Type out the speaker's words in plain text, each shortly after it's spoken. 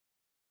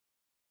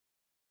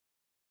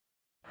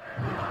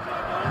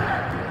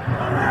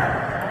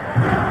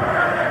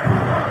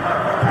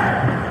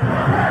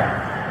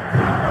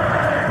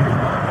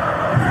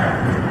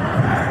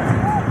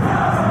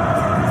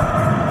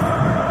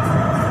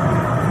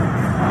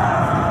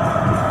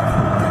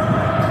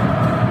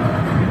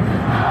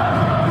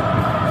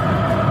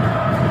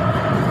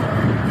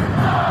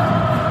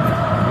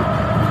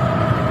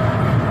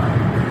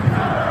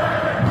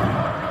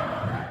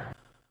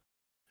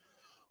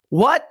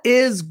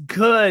is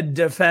good,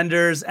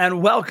 defenders,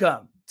 and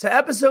welcome to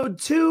episode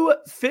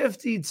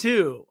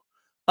 252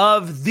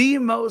 of the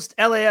most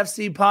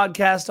LAFC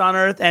podcast on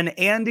earth. And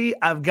Andy,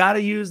 I've got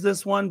to use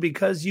this one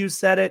because you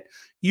said it.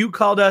 You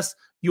called us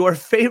your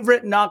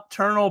favorite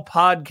nocturnal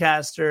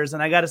podcasters.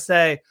 And I got to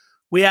say,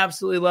 we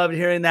absolutely loved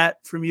hearing that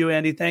from you,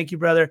 Andy. Thank you,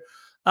 brother.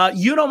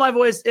 You know my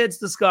voice. It's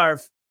the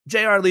Scarf,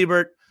 J.R.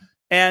 Liebert.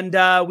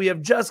 And we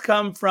have just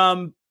come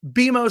from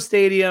BMO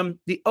Stadium,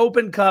 the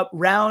Open Cup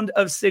round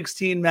of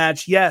 16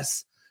 match.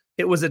 Yes,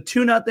 it was a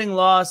 2-0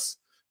 loss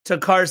to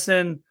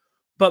Carson,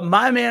 but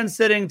my man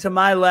sitting to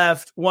my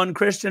left, one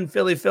Christian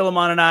Philly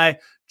Philemon, and I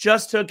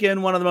just took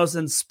in one of the most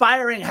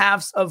inspiring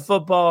halves of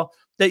football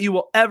that you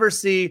will ever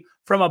see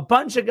from a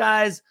bunch of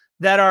guys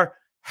that are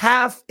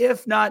half,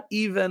 if not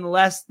even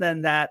less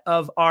than that,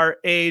 of our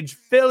age.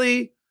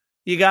 Philly,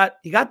 you got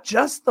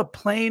just the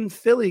plain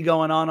Philly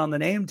going on the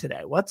name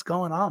today. What's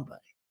going on, buddy?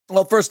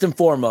 Well, first and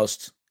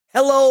foremost,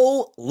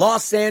 hello,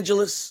 Los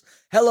Angeles.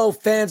 Hello,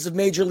 fans of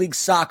Major League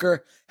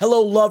Soccer.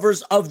 Hello,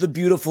 lovers of the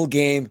beautiful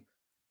game.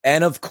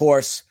 And of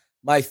course,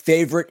 my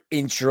favorite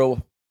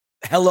intro.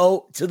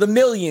 Hello to the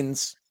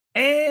millions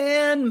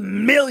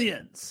and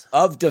millions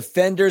of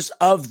defenders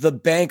of the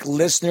Banc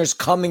listeners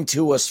coming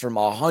to us from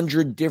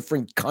 100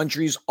 different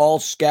countries, all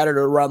scattered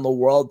around the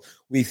world.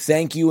 We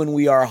thank you and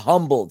we are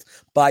humbled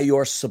by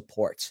your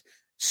support.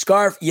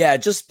 Scarf, yeah,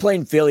 just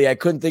plain Philly. I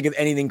couldn't think of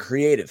anything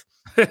creative.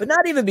 But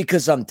not even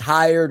because I'm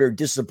tired or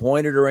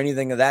disappointed or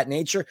anything of that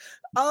nature.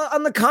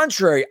 On the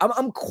contrary,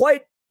 I'm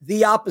quite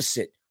the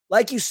opposite.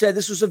 Like you said,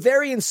 this was a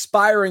very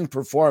inspiring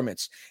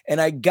performance,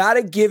 and I got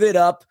to give it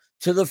up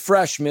to the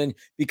freshmen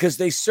because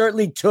they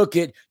certainly took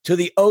it to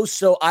the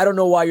I don't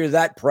know why you're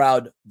that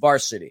proud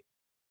varsity.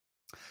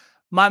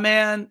 My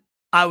man,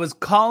 I was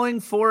calling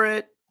for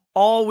it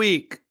all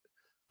week.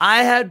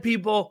 I had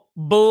people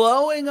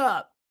blowing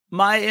up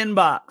my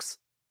inbox,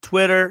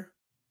 Twitter,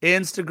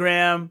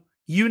 Instagram,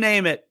 you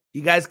name it.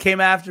 You guys came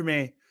after me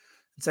and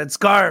said,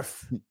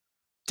 Scarf,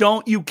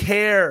 don't you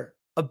care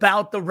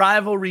about the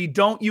rivalry?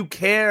 Don't you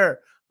care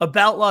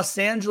about Los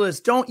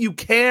Angeles? Don't you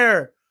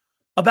care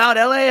about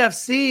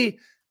LAFC?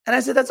 And I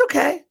said, that's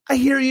okay. I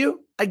hear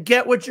you. I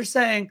get what you're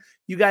saying.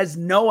 You guys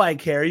know I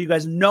care. You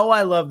guys know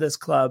I love this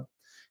club.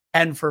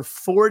 And for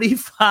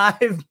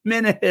 45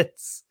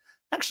 minutes,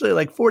 actually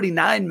like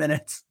 49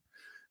 minutes,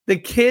 the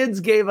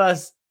kids gave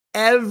us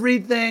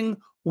everything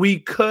we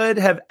could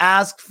have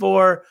asked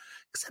for,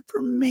 except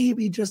for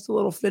maybe just a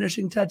little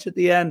finishing touch at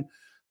the end.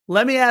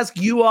 Let me ask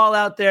you all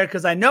out there,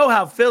 because I know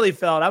how Philly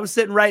felt. I was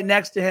sitting right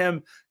next to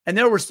him, and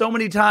there were so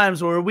many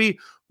times where we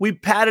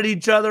patted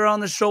each other on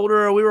the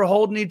shoulder or we were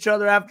holding each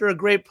other after a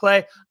great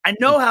play. I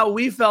know how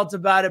we felt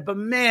about it, but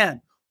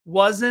man,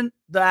 wasn't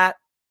that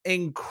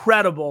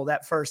incredible,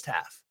 that first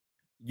half?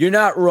 You're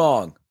not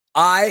wrong.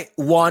 I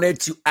wanted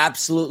to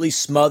absolutely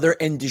smother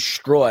and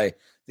destroy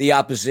the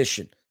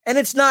opposition. And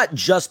it's not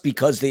just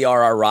because they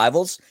are our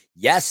rivals.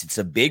 Yes, it's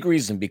a big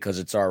reason because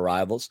it's our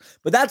rivals,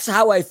 but that's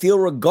how I feel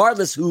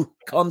regardless who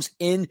comes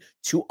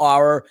into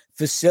our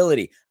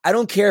facility. I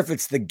don't care if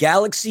it's the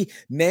Galaxy,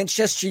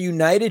 Manchester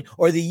United,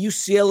 or the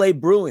UCLA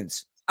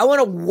Bruins. I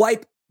want to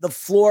wipe the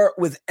floor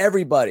with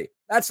everybody.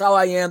 That's how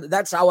I am.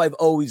 That's how I've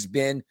always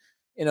been.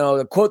 You know,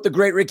 to quote the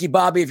great Ricky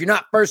Bobby, if you're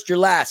not first, you're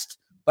last.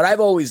 But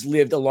I've always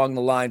lived along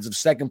the lines of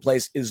second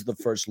place is the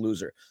first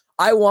loser.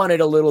 I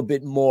wanted a little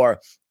bit more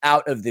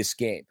out of this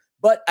game.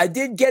 But I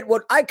did get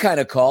what I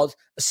kind of called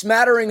a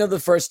smattering of the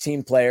first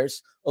team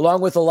players, along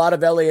with a lot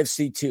of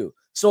LAFC too.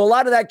 So a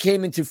lot of that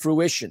came into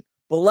fruition.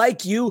 But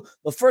like you,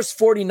 the first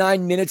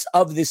 49 minutes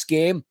of this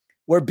game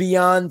were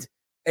beyond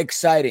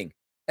exciting.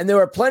 And there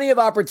were plenty of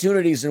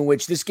opportunities in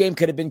which this game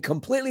could have been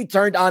completely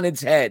turned on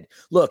its head.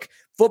 Look,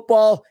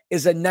 football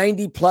is a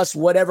 90 plus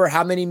whatever,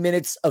 how many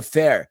minutes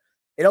affair.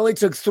 It only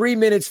took 3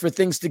 minutes for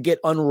things to get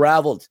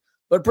unraveled.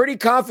 But pretty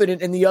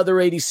confident in the other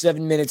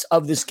 87 minutes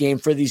of this game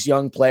for these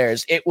young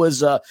players. It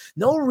was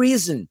no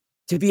reason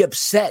to be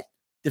upset,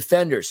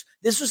 defenders.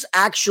 This was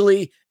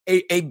actually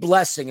a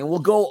blessing, and we'll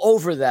go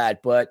over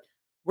that. But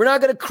we're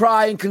not going to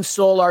cry and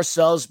console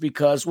ourselves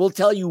because we'll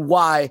tell you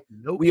why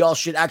we all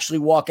should actually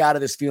walk out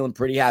of this feeling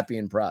pretty happy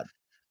and proud.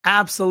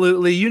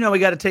 Absolutely. You know, we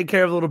got to take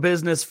care of a little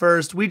business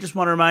first. We just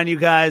want to remind you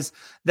guys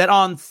that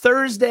on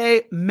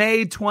Thursday,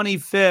 May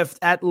 25th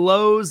at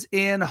Lowe's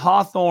in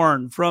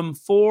Hawthorne from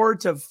 4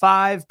 to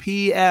 5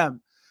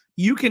 p.m.,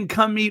 you can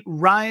come meet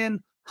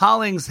Ryan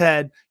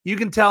Hollingshead. You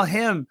can tell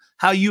him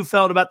how you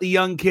felt about the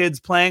young kids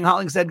playing.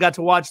 Hollingshead got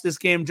to watch this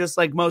game just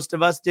like most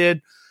of us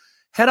did.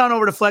 Head on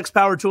over to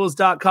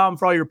flexpowertools.com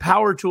for all your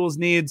power tools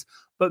needs,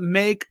 but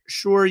make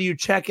sure you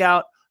check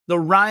out the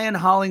Ryan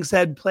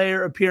Hollingshead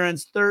player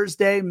appearance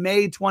Thursday,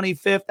 May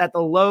 25th at the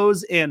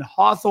Lowe's in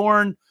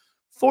Hawthorne,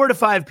 4 to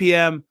 5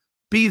 p.m.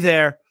 Be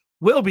there.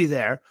 We'll be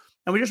there.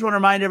 And we just want to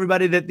remind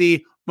everybody that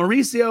the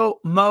Mauricio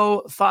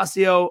Mo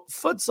Facio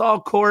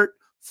futsal court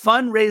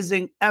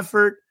fundraising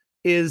effort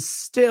is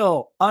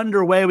still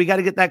underway. We got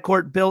to get that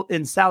court built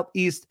in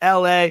Southeast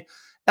LA.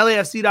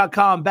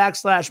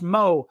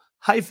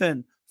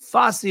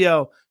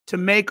 LAFC.com/Mo-Facio. to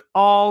make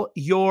all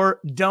your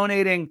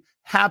donating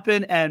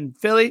happen. And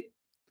Philly,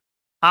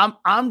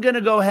 I'm going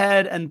to go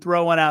ahead and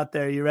throw one out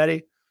there. You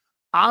ready?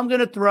 I'm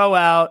going to throw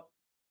out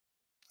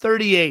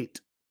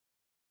 38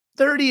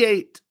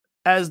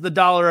 as the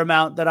dollar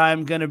amount that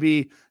I'm going to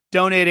be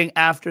donating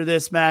after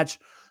this match.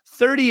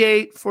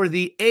 38 for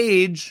the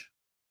age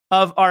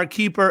of our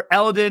keeper,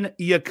 Eldin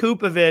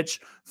Jakupovic,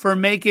 for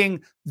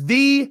making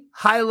the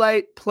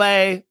highlight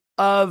play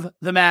of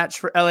the match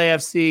for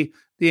LAFC,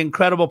 the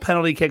incredible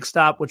penalty kick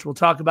stop, which we'll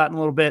talk about in a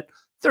little bit.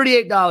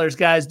 $38,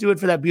 guys. Do it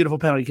for that beautiful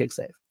penalty kick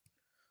save.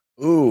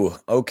 Ooh,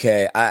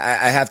 okay.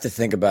 I have to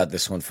think about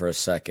this one for a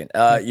second.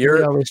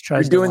 You're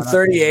doing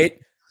 38.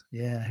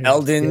 Yeah.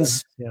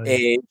 Eldon's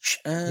age.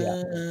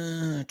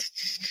 Let's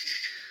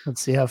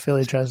see how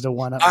Philly tries to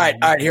one up. All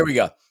right, here we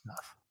go.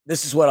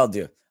 This is what I'll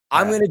do.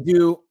 I'm going to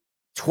do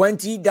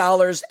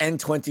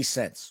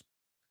 $20.20.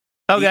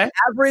 Okay. The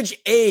average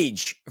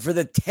age for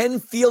the 10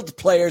 field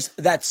players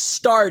that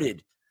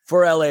started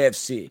for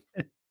LAFC.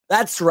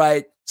 That's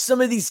right.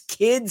 Some of these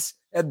kids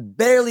have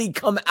barely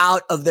come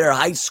out of their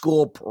high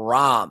school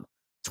prom.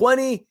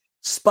 20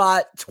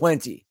 spot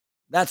 20.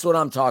 That's what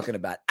I'm talking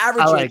about.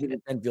 Average age of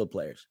the 10 field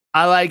players.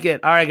 I like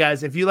it. All right,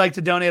 guys. If you like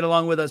to donate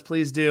along with us,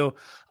 please do.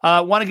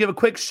 Want to give a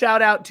quick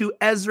shout out to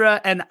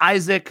Ezra and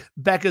Isaac,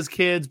 Becca's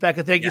kids.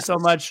 Becca, thank you so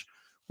much.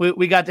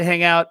 We got to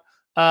hang out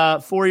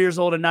 4 years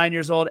old and 9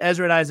 years old.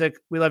 Ezra and Isaac,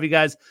 we love you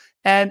guys.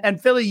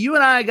 And Philly, you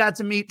and I got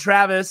to meet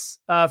Travis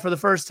for the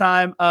first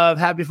time of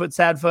Happy Foot,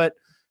 Sad Foot.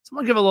 So I'm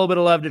going to give a little bit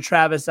of love to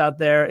Travis out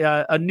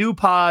there. A new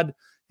pod.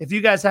 If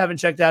you guys haven't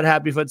checked out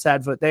Happy Foot,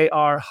 Sad Foot, they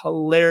are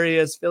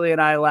hilarious. Philly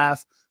and I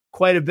laugh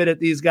quite a bit at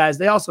these guys.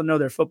 They also know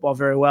their football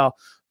very well.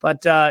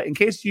 But in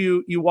case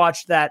you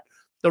watched the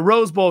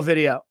Rose Bowl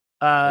video,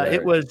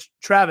 it was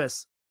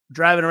Travis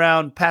driving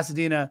around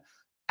Pasadena.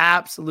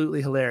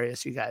 Absolutely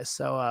hilarious, you guys.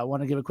 So I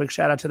want to give a quick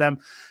shout out to them.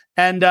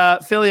 And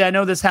Philly, I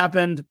know this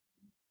happened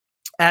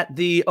at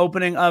the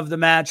opening of the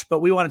match, but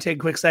we want to take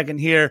a quick second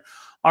here.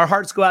 Our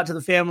hearts go out to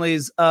the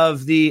families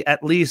of the,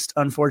 at least,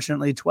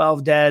 unfortunately,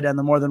 12 dead and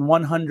the more than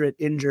 100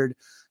 injured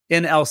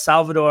in El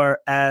Salvador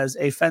as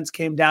a fence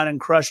came down and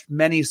crushed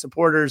many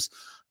supporters.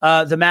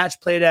 The match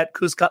played at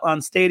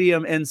Cuscatlan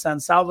Stadium in San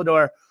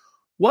Salvador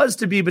was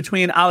to be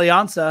between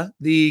Alianza,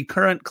 the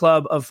current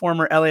club of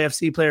former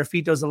LAFC player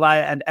Fito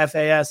Zelaya, and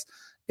FAS.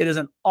 It is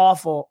an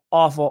awful,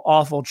 awful,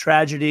 awful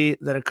tragedy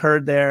that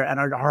occurred there, and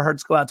our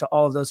hearts go out to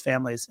all of those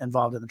families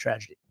involved in the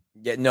tragedy.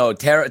 Yeah, no,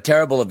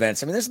 terrible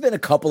events. I mean, there's been a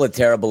couple of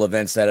terrible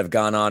events that have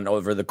gone on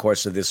over the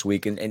course of this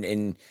week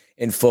in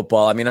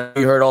football. I mean,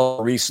 we heard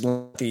all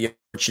recently the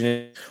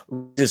unfortunate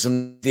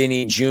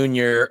Vini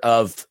Jr.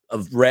 of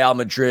Real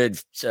Madrid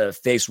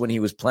faced when he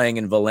was playing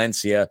in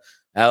Valencia.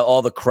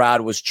 All the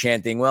crowd was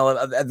chanting, well,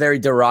 a very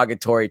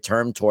derogatory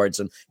term towards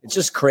him. It's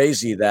just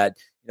crazy that,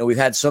 we've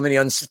had so many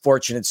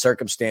unfortunate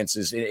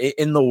circumstances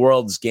in the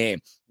world's game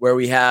where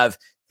we have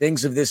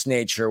things of this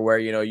nature where,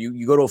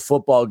 you go to a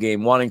football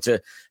game wanting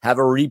to have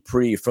a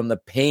reprieve from the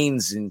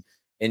pains and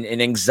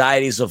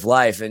anxieties of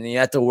life, and you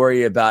have to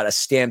worry about a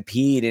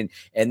stampede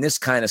and this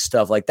kind of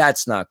stuff. Like,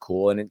 that's not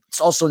cool. And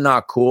it's also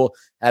not cool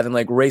having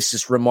like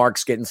racist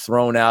remarks getting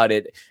thrown out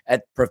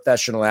at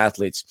professional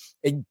athletes.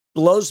 It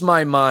blows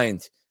my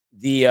mind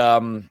the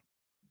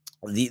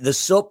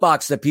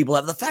soapbox that people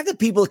have, the fact that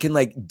people can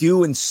like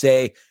do and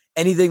say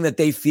anything that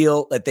they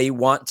feel that they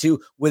want to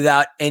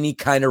without any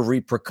kind of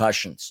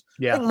repercussions.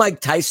 Yeah. I think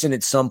Mike Tyson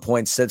at some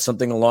point said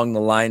something along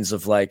the lines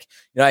of like,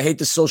 I hate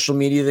the social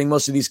media thing.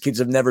 Most of these kids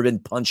have never been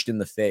punched in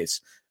the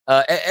face.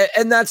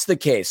 And that's the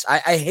case.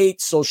 I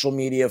hate social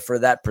media for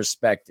that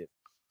perspective.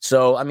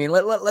 So, I mean,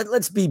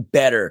 let's be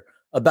better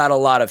about a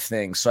lot of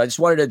things. So I just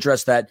wanted to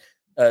address that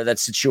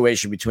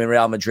situation between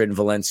Real Madrid and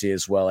Valencia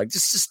as well. Like,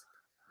 just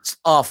it's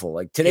awful.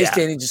 Like, today's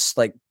day, just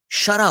like,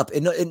 shut up.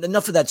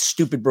 Enough of that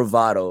stupid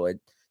bravado. At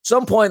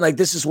some point, like,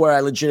 this is where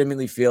I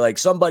legitimately feel like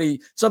some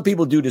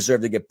people do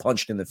deserve to get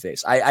punched in the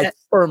face. I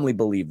firmly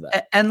believe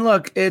that. And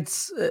look,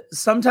 it's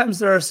sometimes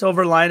there are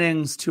silver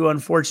linings to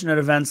unfortunate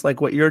events like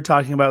what you're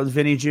talking about with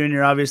Vinny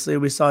Jr. Obviously,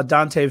 we saw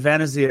Dante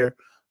Vanazir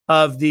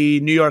of the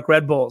New York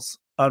Red Bulls,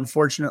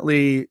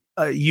 unfortunately,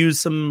 use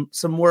some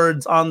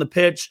words on the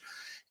pitch.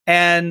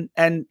 And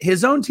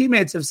his own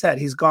teammates have said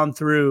he's gone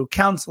through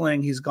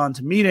counseling, he's gone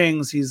to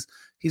meetings, he's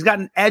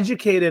gotten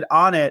educated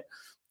on it.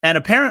 And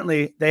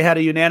apparently they had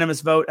a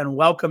unanimous vote and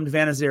welcomed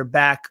Vanazir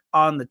back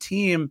on the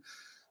team.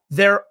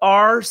 There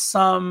are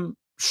some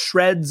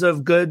shreds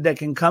of good that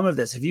can come of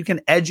this. If you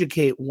can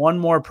educate one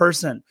more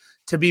person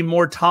to be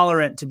more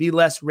tolerant, to be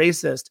less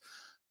racist.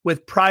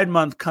 With Pride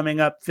Month coming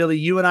up, Philly,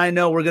 you and I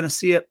know we're going to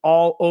see it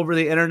all over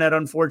the internet,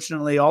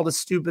 unfortunately, all the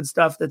stupid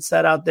stuff that's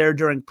said out there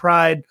during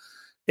Pride.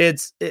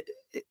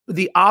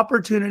 The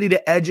opportunity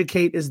to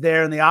educate is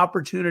there, and the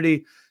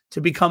opportunity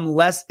to become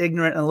less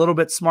ignorant and a little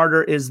bit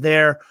smarter is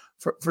there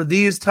for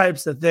these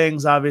types of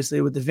things. Obviously,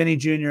 with the Vinny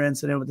Jr.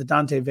 incident, with the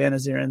Dante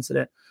Vanazir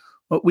incident,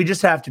 but we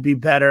just have to be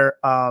better.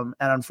 And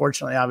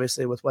unfortunately,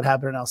 obviously, with what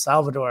happened in El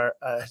Salvador,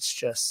 it's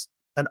just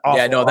an awful.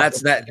 Yeah, no,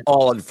 that's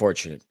all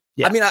unfortunate.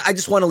 I mean, I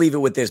just want to leave it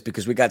with this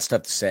because we got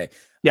stuff to say.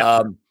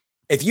 Yeah.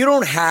 The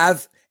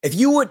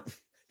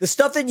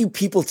stuff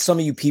that some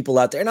of you people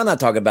out there, and I'm not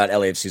talking about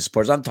LAFC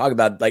supporters, I'm talking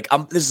about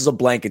this is a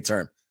blanket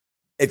term.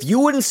 If you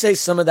wouldn't say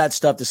some of that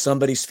stuff to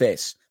somebody's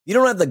face, you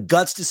don't have the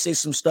guts to say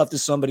some stuff to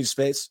somebody's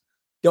face,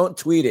 don't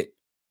tweet it.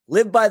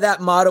 Live by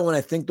that motto, and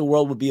I think the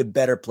world would be a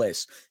better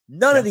place.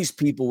 None of these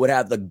people would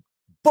have the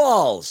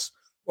balls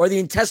or the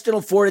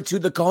intestinal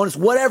fortitude, the cojones,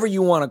 whatever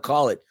you want to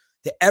call it,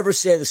 to ever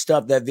say the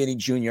stuff that Vinny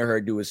Jr.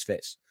 heard to his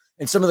face.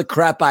 And some of the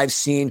crap I've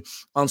seen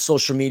on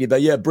social media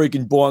about,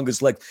 breaking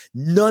bongas,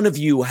 none of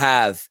you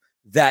have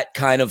that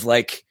kind of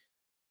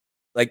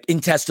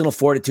intestinal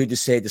fortitude to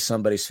say it to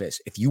somebody's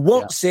face. If you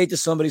won't say it to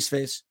somebody's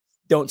face,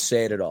 don't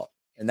say it at all.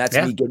 And that's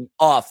me getting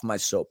off my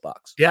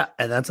soapbox. Yeah,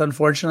 and that's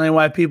unfortunately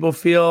why people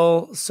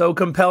feel so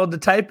compelled to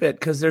type it,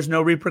 because there's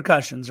no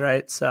repercussions,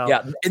 right? So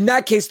in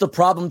that case, the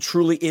problem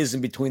truly is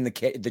in between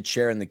the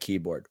chair and the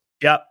keyboard.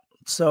 Yep.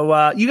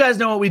 So you guys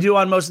know what we do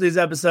on most of these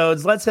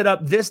episodes. Let's hit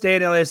up this day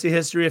in LAFC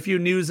history, a few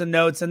news and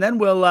notes, and then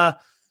we'll,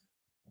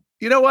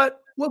 you know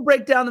what? We'll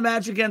break down the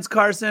match against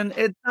Carson.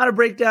 It's not a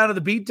breakdown of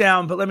the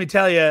beatdown, but let me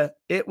tell you,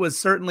 it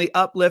was certainly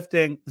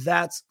uplifting.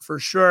 That's for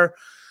sure.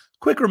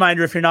 Quick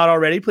reminder, if you're not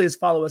already, please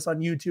follow us on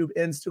YouTube,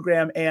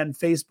 Instagram, and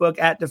Facebook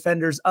at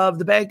Defenders of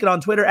the Bank, and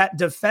on Twitter at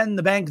Defend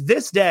the Bank.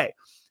 This day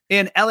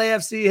in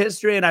LAFC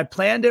history, and I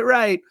planned it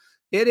right,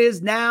 it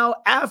is now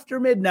after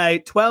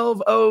midnight,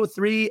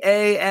 12:03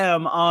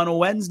 a.m. on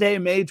Wednesday,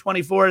 May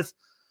 24th.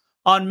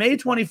 On May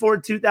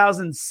 24th,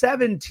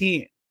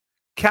 2017,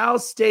 Cal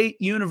State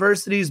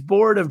University's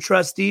Board of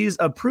Trustees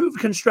approved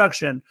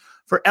construction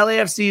for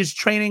LAFC's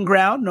training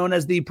ground, known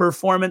as the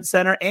Performance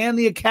Center, and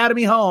the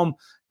Academy home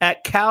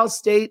at Cal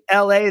State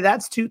LA.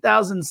 That's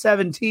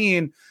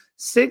 2017.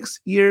 6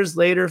 years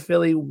later,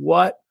 Philly,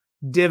 what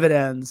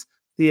dividends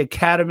the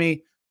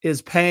Academy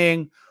is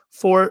paying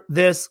for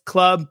this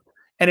club.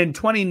 And in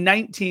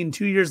 2019,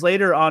 2 years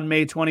later, on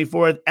May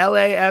 24th,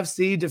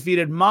 LAFC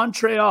defeated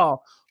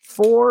Montreal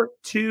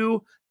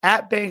 4-2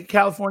 at Banc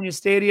California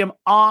Stadium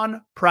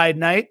on Pride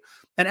Night.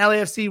 And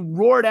LAFC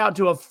roared out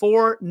to a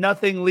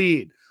 4-0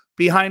 lead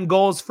behind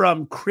goals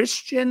from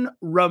Christian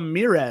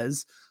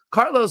Ramirez,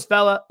 Carlos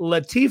Vela,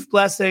 Latif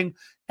Blessing,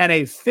 and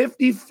a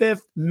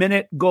 55th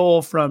minute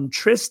goal from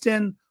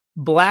Tristan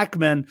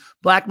Blackman.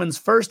 Blackman's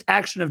first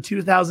action of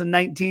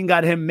 2019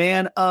 got him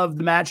man of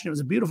the match, and it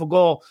was a beautiful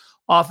goal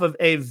off of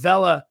a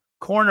Vela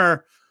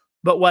corner.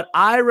 But what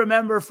I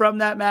remember from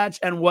that match,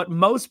 and what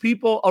most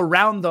people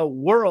around the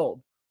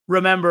world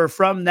remember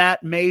from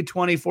that May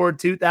 24,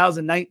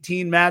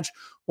 2019 match,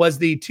 was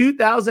the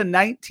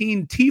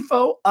 2019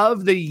 Tifo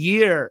of the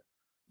Year,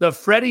 the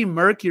Freddie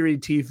Mercury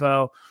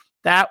Tifo.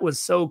 That was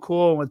so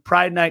cool. And with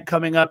Pride Night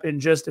coming up in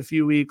just a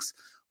few weeks,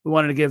 we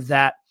wanted to give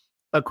that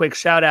a quick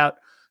shout out.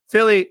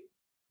 Philly,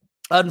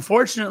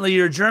 unfortunately,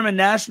 your German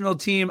national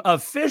team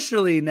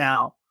officially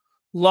now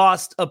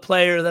lost a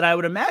player that I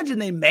would imagine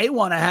they may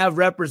want to have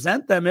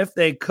represent them if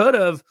they could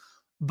have.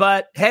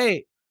 But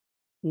hey,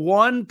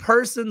 one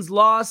person's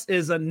loss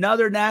is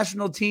another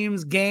national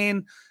team's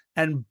gain.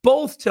 And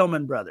both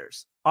Tillman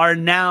brothers are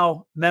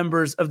now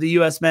members of the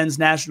U.S. men's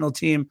national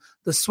team.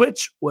 The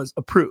switch was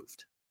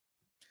approved.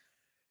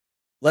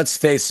 Let's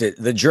face it,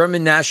 the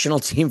German national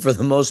team, for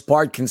the most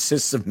part,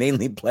 consists of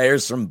mainly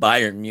players from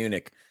Bayern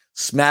Munich,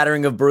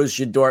 smattering of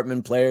Borussia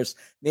Dortmund players,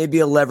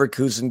 maybe a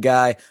Leverkusen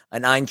guy,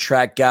 an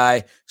Eintracht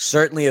guy,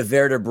 certainly a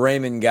Werder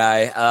Bremen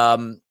guy.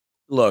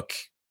 Look,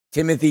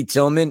 Timothy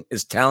Tillman,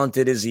 as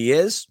talented as he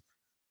is,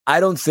 I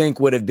don't think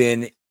would have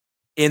been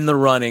in the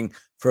running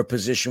for a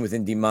position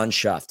within Die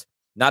Mannschaft.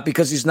 Not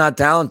because he's not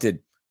talented,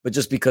 but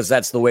just because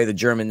that's the way the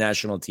German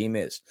national team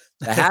is.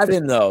 To have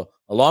him, though,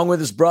 along with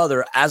his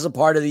brother, as a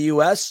part of the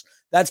U.S.,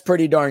 that's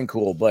pretty darn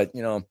cool. But,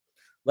 you know,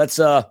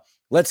 let's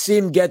see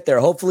him get there.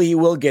 Hopefully he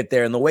will get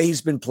there. And the way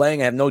he's been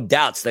playing, I have no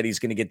doubts that he's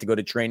going to go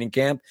to training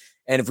camp.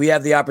 And if we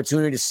have the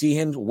opportunity to see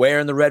him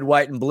wearing the red,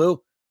 white, and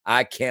blue,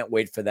 I can't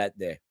wait for that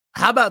day.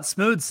 How about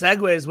smooth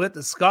segues with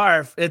the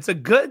scarf? It's a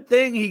good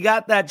thing he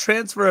got that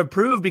transfer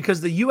approved,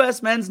 because the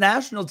U.S. men's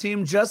national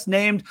team just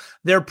named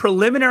their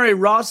preliminary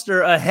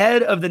roster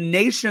ahead of the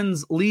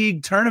Nations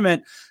League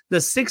tournament. The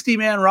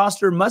 60-man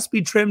roster must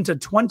be trimmed to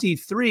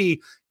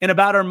 23 in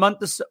about a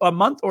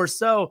month or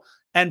so.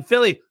 And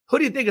Philly, who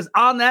do you think is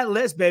on that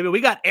list, baby? We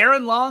got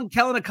Aaron Long,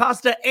 Kellen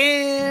Acosta,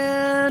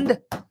 and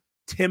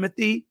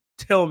Timothy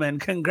Tillman.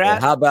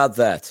 Congrats. Well, how about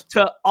that?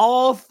 To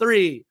all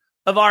three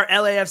of our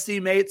LAFC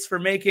mates for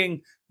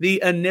making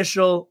the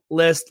initial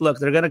list. Look,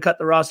 they're going to cut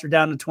the roster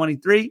down to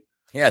 23.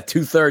 Yeah,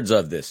 2/3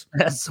 of this.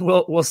 Yes,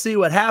 we'll see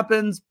what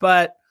happens.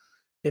 But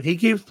if he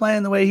keeps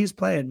playing the way he's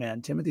playing,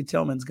 man, Timothy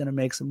Tillman's going to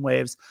make some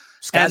waves.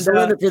 Sky's the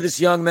limit for this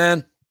young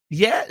man.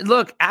 Yeah,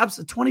 look,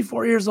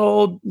 24 years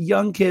old,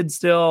 young kid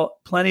still,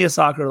 plenty of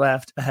soccer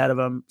left ahead of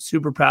him.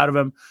 Super proud of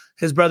him.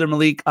 His brother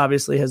Malik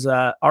obviously has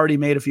already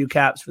made a few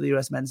caps for the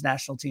U.S. men's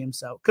national team,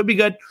 so could be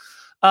good.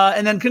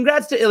 And then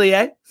congrats to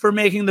Ilie for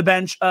making the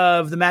bench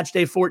of the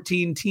Matchday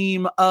 14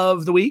 team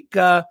of the week.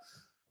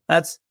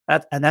 That's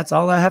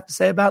all I have to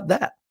say about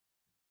that.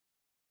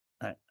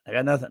 All right, I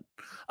got nothing.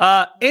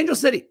 Angel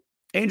City.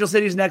 Angel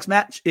City's next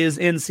match is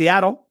in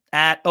Seattle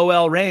at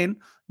OL Reign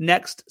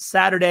next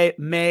Saturday,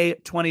 May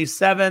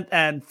 27th.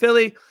 And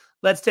Philly,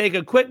 let's take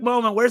a quick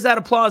moment. Where's that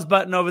applause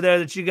button over there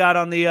that you got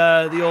on the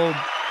old?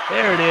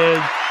 There it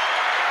is.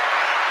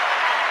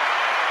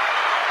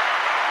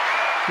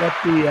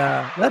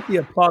 Let the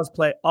applause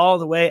play all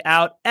the way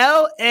out.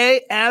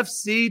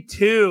 LAFC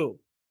 2.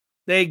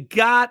 They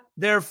got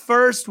their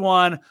first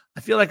one.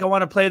 I feel like I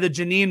want to play the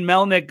Janine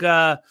Melnick,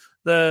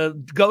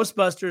 the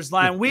Ghostbusters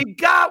line. We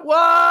got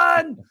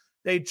one.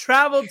 They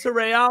traveled to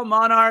Real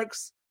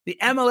Monarchs, the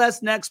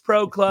MLS Next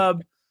Pro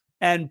Club,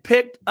 and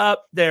picked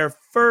up their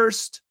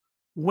first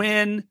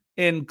win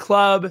in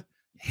club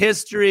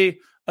history.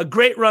 A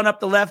great run up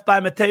the left by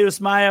Matheus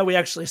Maia. We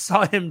actually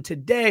saw him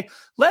today.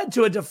 Led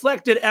to a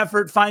deflected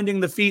effort, finding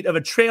the feet of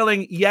a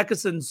trailing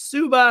Yekeson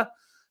Subah.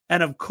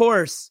 And of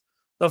course,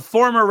 the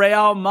former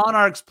Real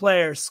Monarchs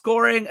player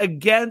scoring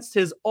against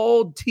his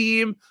old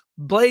team.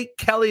 Blake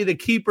Kelly, the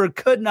keeper,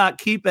 could not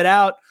keep it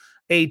out.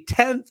 A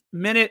 10th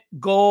minute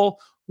goal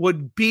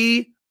would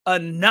be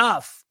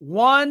enough.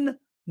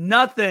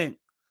 1-0.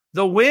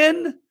 The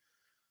win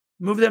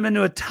moved them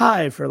into a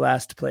tie for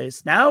last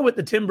place. Now with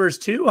the Timbers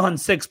 2 on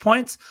 6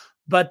 points.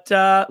 But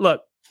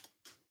look,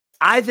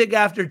 I think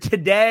after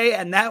today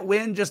and that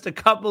win just a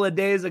couple of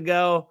days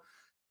ago,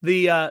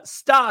 the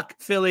stock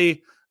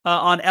Philly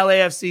on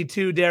LAFC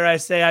 2, dare I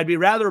say, I'd be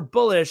rather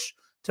bullish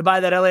to buy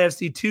that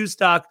LAFC 2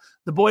 stock.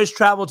 The boys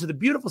travel to the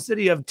beautiful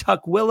city of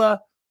Tukwila,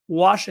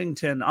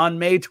 Washington on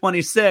May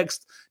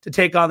 26th to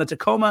take on the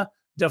Tacoma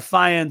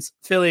Defiance.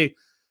 Philly,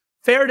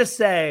 fair to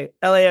say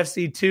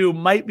LAFC 2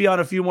 might be on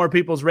a few more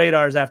people's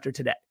radars after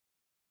today.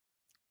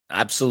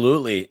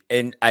 Absolutely.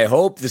 And I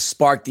hope this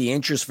sparked the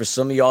interest for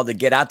some of y'all to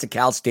get out to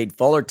Cal State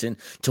Fullerton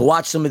to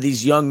watch some of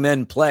these young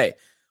men play.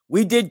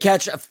 We did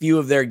catch a few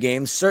of their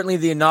games, certainly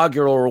the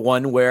inaugural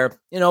one where,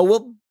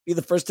 we'll be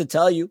the first to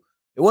tell you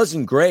it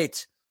wasn't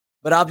great.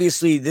 But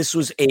obviously, this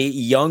was a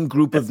young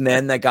group of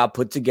men that got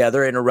put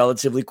together in a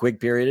relatively quick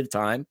period of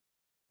time,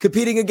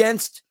 competing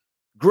against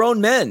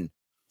grown men,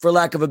 for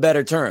lack of a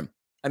better term.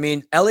 I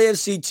mean,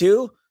 LAFC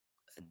 2,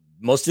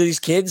 most of these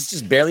kids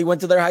just barely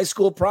went to their high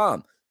school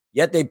prom.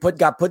 Yet they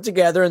got put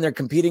together and they're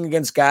competing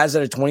against guys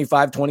that are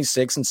 25,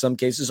 26, in some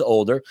cases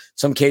older,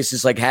 some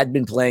cases like had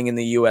been playing in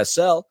the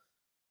USL.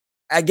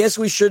 I guess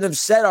we shouldn't have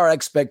set our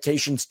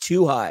expectations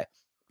too high.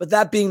 But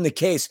that being the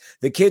case,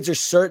 the kids are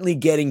certainly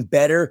getting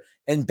better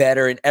and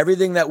better, and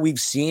everything that we've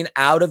seen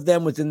out of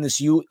them within this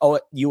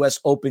U.S.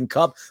 Open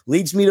Cup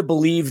leads me to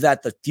believe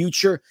that the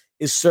future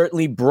is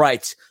certainly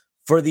bright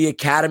for the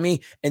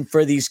academy and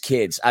for these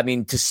kids. I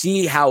mean, to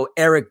see how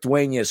Erik,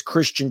 Duenas,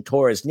 Christian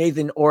Torres,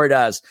 Nathan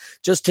Ordaz,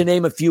 just to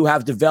name a few,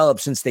 have developed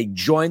since they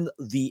joined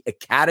the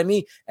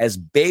academy as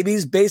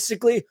babies,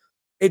 basically,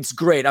 it's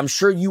great. I'm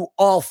sure you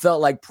all felt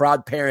like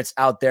proud parents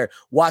out there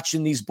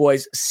watching these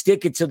boys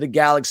stick it to the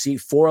Galaxy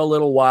for a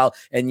little while.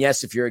 And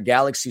yes, if you're a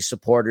Galaxy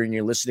supporter and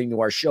you're listening to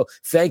our show,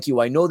 thank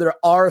you. I know there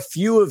are a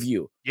few of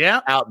you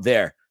out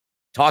there.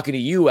 Talking to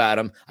you,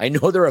 Adam, I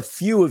know there are a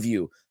few of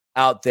you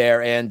out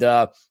there. And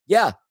the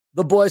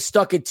boys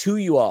stuck it to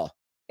you all.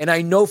 And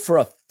I know for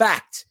a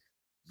fact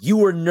you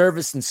were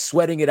nervous and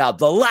sweating it out.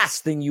 The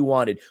last thing you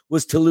wanted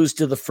was to lose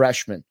to the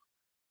freshmen.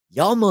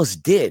 You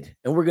almost did,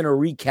 and we're going to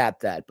recap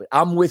that. But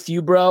I'm with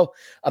you, bro.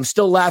 I'm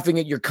still laughing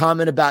at your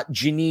comment about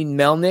Janine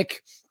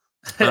Melnick.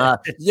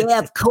 Yeah,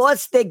 of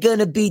course they're going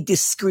to be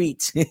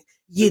discreet.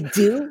 You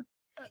do?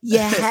 You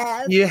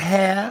have? You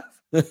have?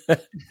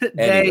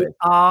 They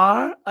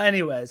are?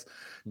 Anyways,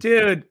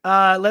 dude,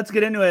 let's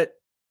get into it.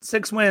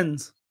 6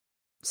 wins,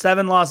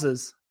 7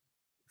 losses,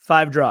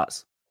 5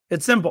 draws.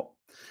 It's simple.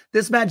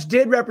 This match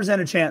did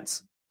represent a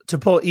chance to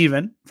pull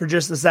even for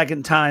just the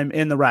second time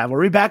in the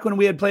rivalry, back when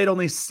we had played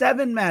only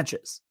 7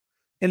 matches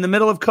in the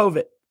middle of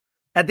COVID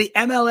at the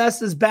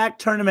MLS's back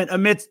tournament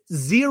amidst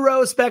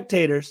 0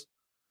 spectators.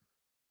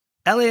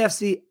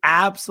 LAFC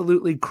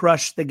absolutely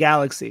crushed the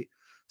Galaxy,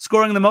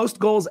 scoring the most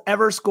goals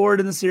ever scored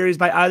in the series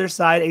by either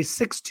side, a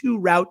 6-2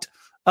 rout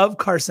of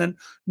Carson.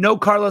 No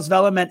Carlos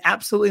Vela meant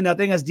absolutely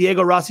nothing, as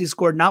Diego Rossi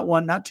scored not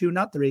 1, not 2,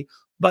 not 3,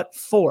 but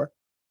 4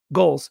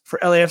 goals for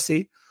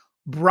LAFC.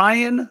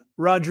 Brian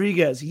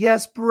Rodriguez,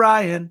 yes,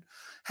 Brian,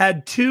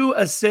 had 2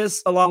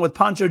 assists along with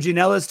Pancho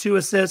Ginella's 2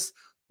 assists.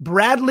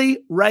 Bradley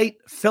Wright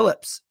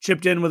Phillips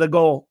chipped in with a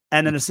goal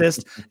and an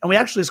assist. And we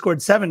actually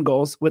scored 7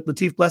 goals, with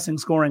Latif Blessing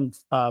scoring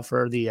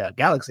for the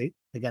Galaxy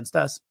against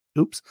us.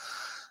 Oops.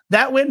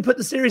 That win put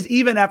the series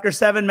even after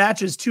 7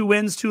 matches, 2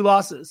 wins, 2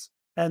 losses,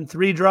 and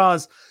 3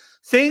 draws.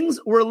 Things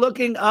were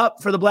looking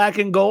up for the black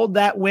and gold.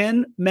 That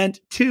win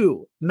meant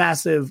 2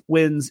 massive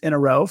wins in a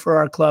row for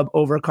our club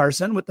over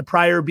Carson, with the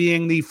prior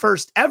being the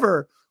first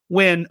ever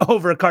win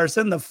over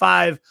Carson, the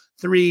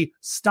 5-3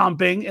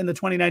 stomping in the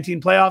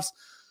 2019 playoffs.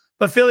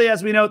 But Philly,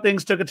 as we know,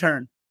 things took a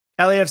turn.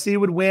 LAFC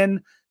would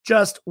win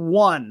just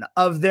 1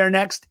 of their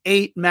next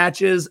 8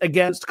 matches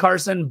against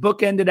Carson,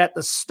 bookended at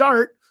the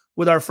start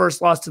with our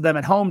first loss to them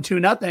at home,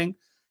 2-0.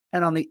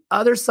 And on the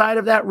other side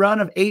of that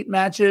run of 8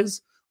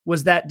 matches,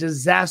 was that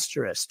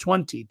disastrous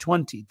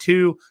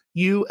 2022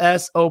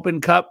 U.S.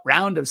 Open Cup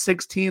round of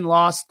 16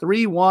 loss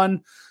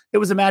 3-1. It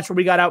was a match where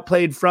we got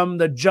outplayed from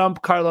the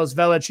jump. Carlos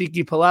Vela,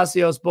 Cheeky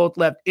Palacios both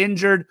left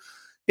injured.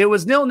 It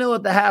was 0-0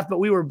 at the half, but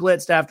we were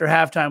blitzed after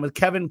halftime with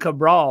Kevin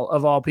Cabral,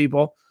 of all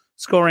people,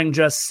 scoring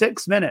just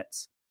 6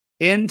 minutes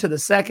into the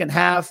second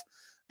half.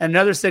 And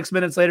another 6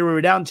 minutes later, we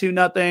were down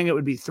 2-0. It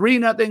would be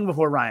 3-0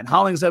 before Ryan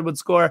Hollingshead would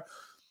score.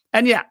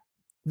 And yeah,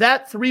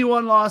 that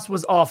 3-1 loss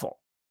was awful.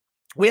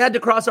 We had to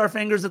cross our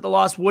fingers that the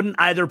loss wouldn't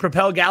either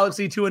propel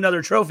Galaxy to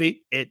another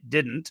trophy, it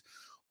didn't,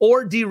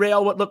 or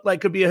derail what looked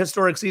like could be a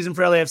historic season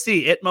for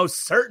LAFC. It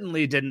most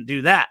certainly didn't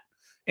do that.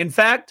 In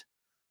fact,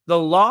 the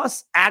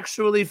loss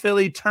actually,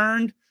 Philly,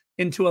 turned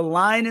into a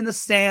line in the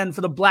sand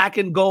for the black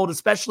and gold,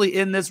 especially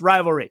in this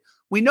rivalry.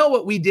 We know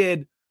what we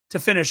did to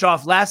finish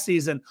off last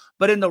season,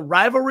 but in the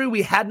rivalry,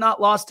 we had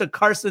not lost to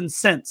Carson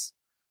since.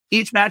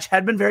 Each match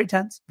had been very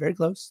tense, very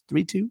close,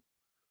 3-2.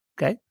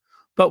 Okay.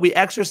 But we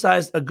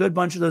exercised a good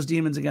bunch of those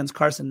demons against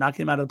Carson,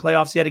 knocking him out of the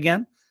playoffs yet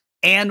again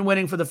and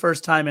winning for the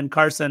first time in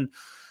Carson.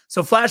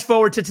 So flash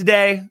forward to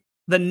today,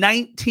 the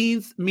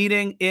 19th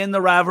meeting in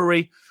the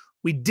rivalry.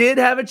 We did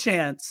have a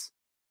chance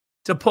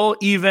to pull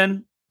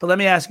even, but let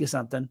me ask you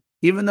something.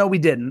 Even though we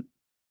didn't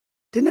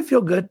it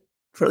feel good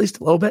for at least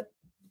a little bit?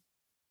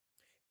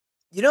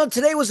 You know,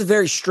 today was a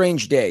very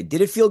strange day.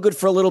 Did it feel good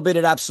for a little bit?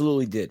 It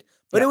absolutely did.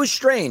 But Yeah. It was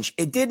strange.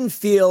 It didn't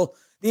feel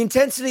the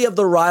intensity of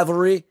the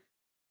rivalry.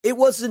 It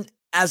wasn't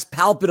as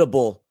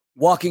palpable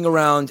walking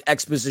around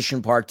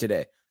Exposition Park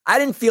today. I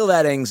didn't feel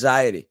that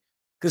anxiety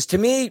because to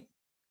me,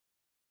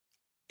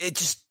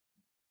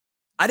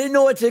 I didn't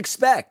know what to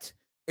expect.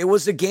 It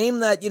was a game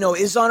that,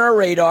 is on our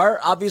radar.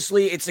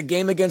 Obviously, it's a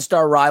game against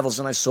our rivals,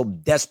 and I so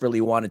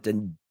desperately wanted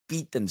to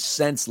beat them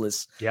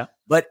senseless. Yeah.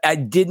 But I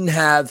didn't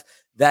have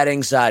that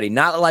anxiety.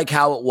 Not like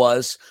how it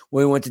was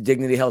when we went to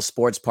Dignity Health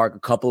Sports Park a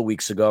couple of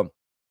weeks ago.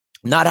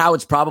 Not how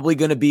it's probably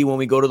going to be when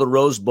we go to the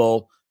Rose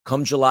Bowl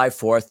come July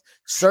 4th.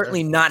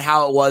 Certainly not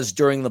how it was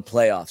during the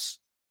playoffs.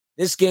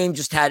 This game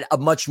just had a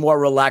much more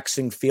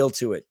relaxing feel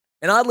to it.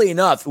 And oddly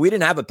enough, we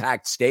didn't have a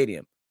packed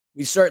stadium.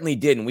 We certainly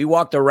didn't. We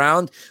walked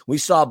around. We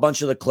saw a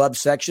bunch of the club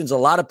sections. A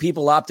lot of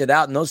people opted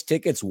out, and those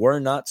tickets were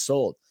not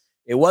sold.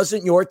 It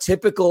wasn't your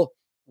typical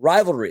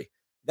rivalry.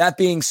 That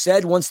being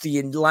said, once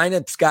the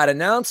lineups got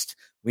announced,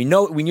 we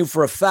knew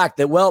for a fact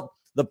that, well,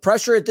 the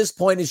pressure at this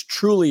point is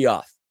truly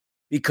off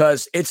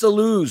because it's a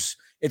lose.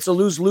 It's a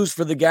lose-lose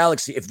for the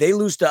Galaxy. If they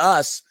lose to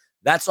us,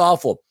 that's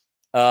awful.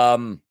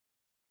 But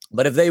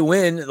if they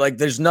win,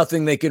 there's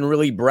nothing they can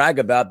really brag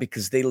about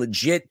because they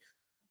legit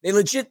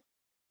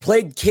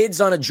played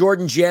kids on a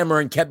Jordan jammer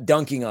and kept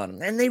dunking on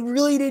them. And they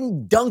really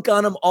didn't dunk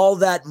on them all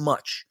that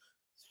much.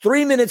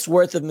 3 minutes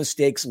worth of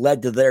mistakes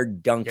led to their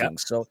dunking. Yep.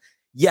 So,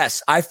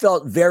 yes, I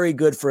felt very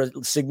good for a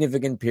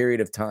significant period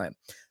of time.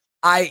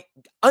 I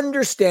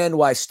understand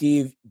why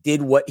Steve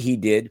did what he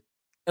did.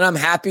 And I'm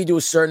happy to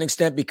a certain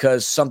extent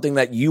because something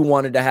that you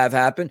wanted to have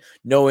happen,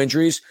 no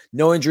injuries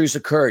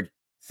occurred,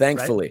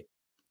 thankfully.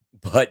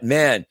 Right. But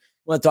man, you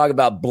want to talk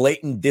about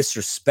blatant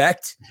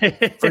disrespect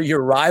for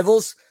your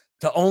rivals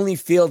to only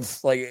field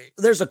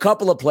there's a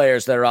couple of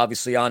players that are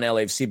obviously on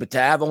LAFC, but to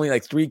have only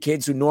 3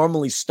 kids who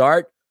normally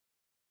start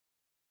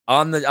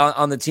on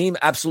the team,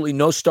 absolutely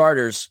no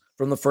starters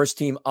from the first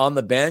team on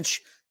the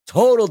bench,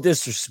 total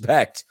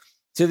disrespect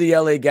to the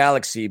LA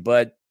Galaxy.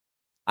 But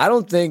I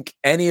don't think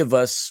any of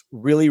us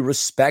really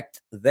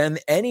respect them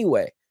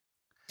anyway.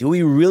 Do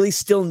we really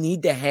still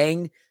need to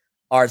hang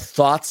our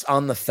thoughts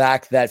on the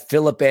fact that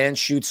Philip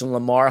Anschutz and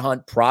Lamar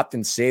Hunt propped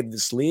and saved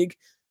this league?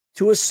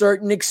 To a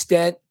certain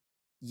extent,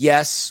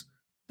 yes,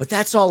 but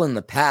that's all in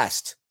the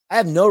past. I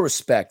have no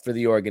respect for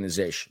the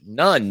organization.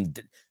 None.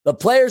 The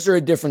players are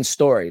a different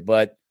story,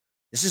 but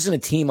this isn't a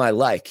team I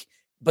like.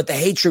 But the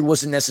hatred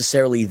wasn't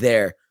necessarily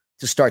there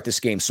to start this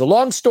game. So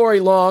long story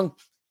long,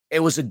 it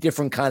was a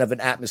different kind of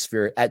an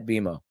atmosphere at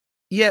BMO.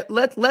 Yeah,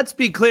 let's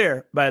be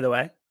clear, by the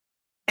way.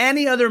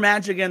 Any other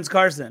match against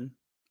Carson,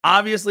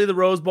 obviously the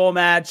Rose Bowl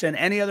match and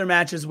any other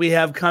matches we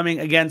have coming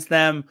against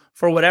them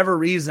for whatever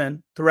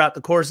reason throughout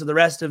the course of the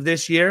rest of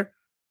this year,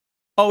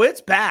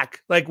 it's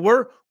back.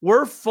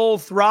 We're full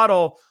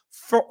throttle.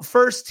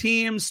 First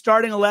team,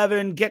 starting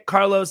 11, get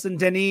Carlos and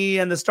Denis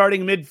and the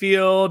starting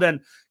midfield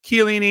and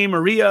Chiellini,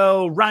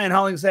 Murillo, Ryan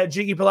Hollingshead,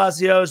 Jiggy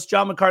Palacios,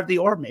 John McCarthy,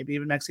 or maybe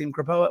even Maxime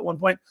Crepeau at one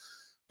point.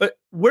 But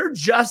we're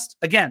just,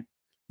 again,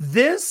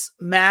 this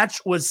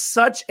match was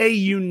such a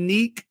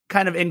unique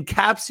kind of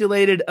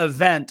encapsulated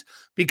event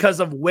because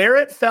of where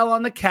it fell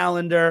on the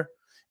calendar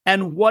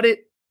and what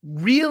it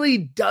really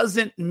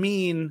doesn't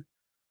mean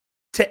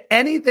to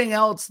anything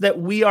else that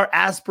we are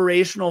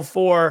aspirational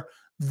for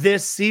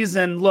this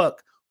season.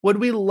 Look, would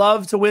we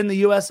love to win the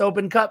U.S.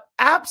 Open Cup?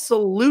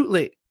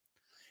 Absolutely.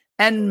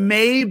 And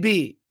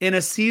maybe in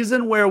a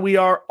season where we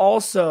are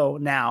also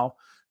now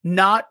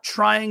not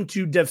trying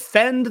to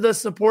defend the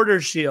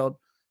Supporters Shield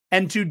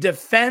and to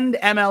defend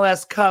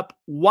MLS Cup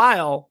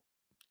while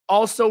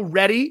also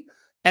ready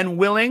and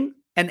willing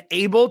and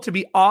able to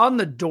be on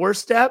the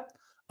doorstep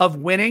of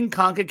winning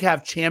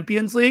CONCACAF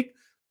Champions League,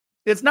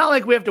 It's not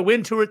like we have to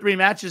win 2 or 3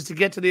 matches to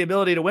get to the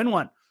ability to win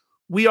one.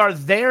 We are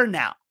there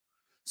now.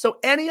 So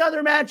any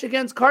other match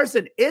against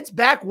Carson, it's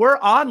back. We're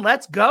on.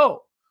 Let's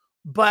go.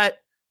 But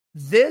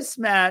this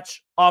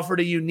match offered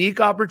a unique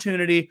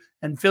opportunity.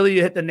 And Philly,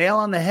 you hit the nail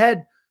on the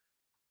head.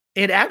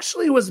 It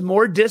actually was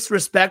more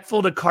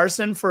disrespectful to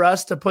Carson for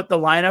us to put the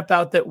lineup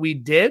out that we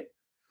did,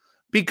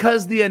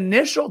 because the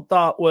initial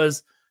thought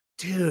was,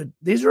 dude,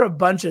 these are a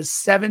bunch of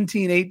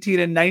 17, 18,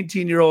 and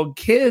 19-year-old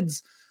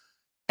kids.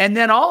 And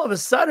then all of a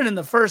sudden in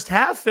the first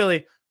half,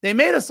 Philly, they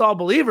made us all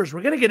believers.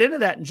 We're going to get into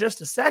that in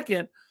just a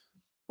second.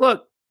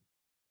 Look,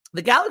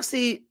 the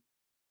Galaxy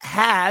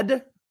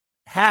had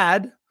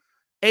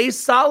a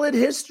solid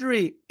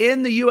history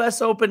in the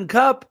U.S. Open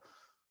Cup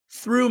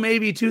through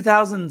maybe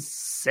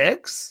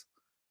 2006.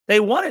 They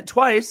won it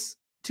twice,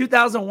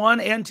 2001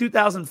 and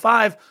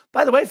 2005.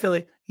 By the way,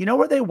 Philly, you know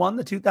where they won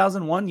the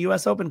 2001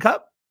 U.S. Open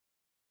Cup?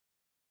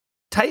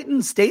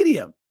 Titan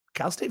Stadium,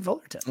 Cal State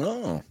Fullerton.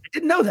 Oh. I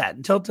didn't know that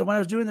until when I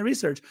was doing the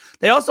research.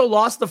 They also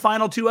lost the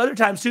final 2 other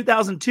times,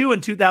 2002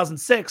 and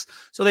 2006.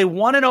 So they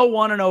won in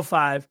 01 and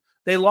 05.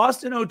 They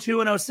lost in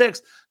 02 and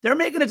 06. They're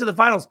making it to the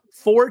finals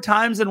 4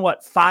 times in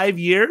 5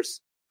 years?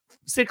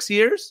 6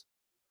 years?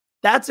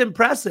 That's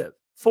impressive.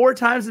 4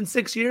 times in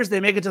 6 years,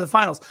 they make it to the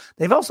finals.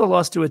 They've also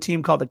lost to a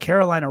team called the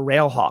Carolina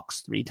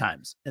Railhawks 3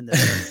 times in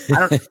this.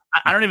 I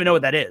don't even know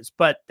what that is,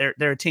 but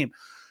they're a team.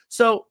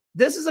 So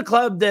this is a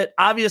club that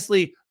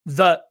obviously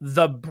the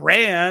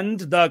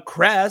brand, the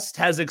crest,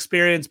 has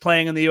experience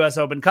playing in the U.S.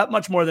 Open Cup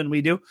much more than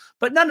we do,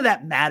 but none of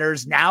that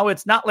matters now.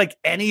 It's not like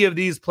any of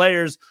these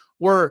players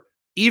were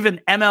even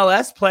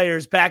MLS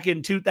players back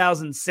in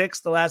 2006,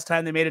 the last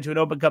time they made it to an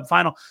Open Cup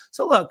final.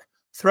 So look,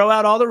 throw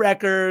out all the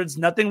records.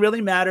 Nothing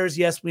really matters.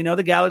 Yes, we know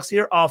the Galaxy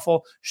are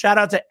awful. Shout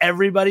out to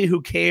everybody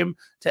who came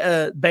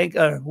to Banc.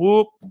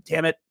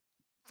 Damn it.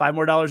 $5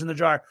 more in the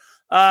jar.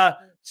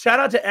 Shout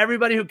out to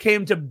everybody who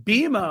came to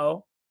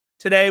BMO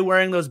today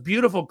wearing those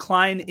beautiful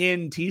Klein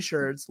Inn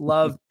t-shirts.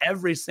 Love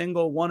every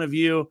single one of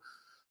you.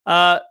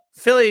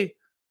 Philly,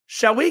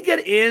 shall we get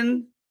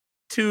in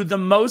to the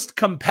most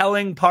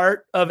compelling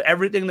part of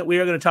everything that we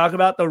are going to talk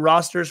about, the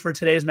rosters for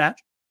today's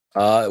match?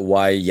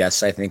 Why,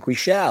 yes, I think we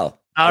shall.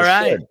 All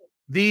right.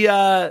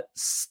 The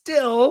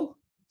still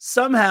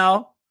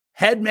somehow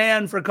head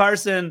man for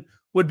Carson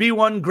would be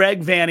one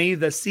Greg Vanny.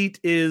 The seat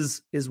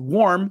is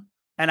warm,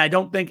 and I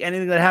don't think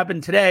anything that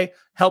happened today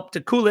helped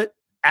to cool it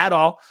at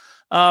all.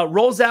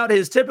 Rolls out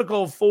his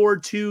typical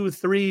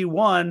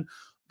 4-2-3-1,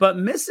 but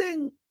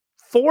missing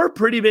 4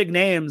 pretty big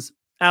names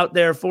out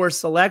there for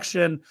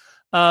selection.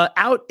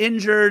 Out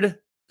injured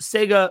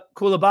Sega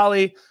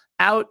Koulibaly.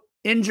 Out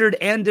injured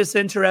and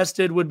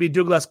disinterested would be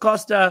Douglas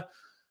Costa.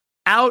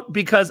 Out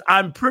because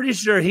I'm pretty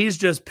sure he's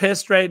just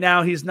pissed right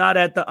now. He's not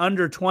at the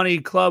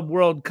under-20 Club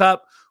World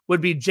Cup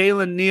would be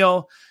Jalen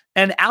Neal.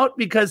 And out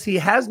because he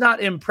has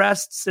not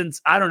impressed since,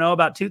 I don't know,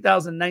 about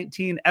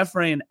 2019,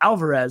 Efrain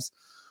Alvarez.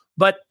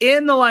 But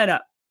in the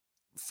lineup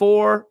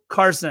for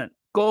Carson,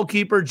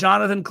 goalkeeper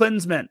Jonathan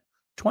Klinsmann,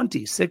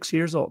 26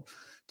 years old.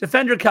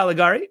 Defender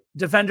Caligari.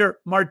 Defender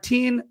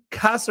Martin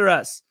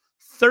Caceres,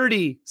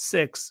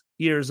 36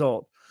 years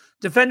old.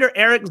 Defender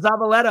Erik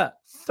Zavaleta,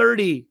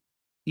 30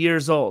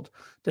 years old.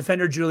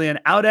 Defender Julian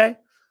Aude.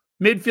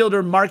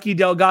 Midfielder Marky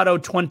Delgado,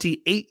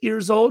 28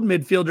 years old.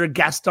 Midfielder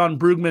Gaston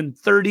Brugman,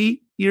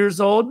 30 years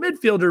old.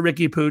 Midfielder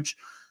Ricky Pooch.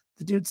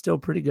 The dude's still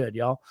pretty good,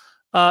 y'all.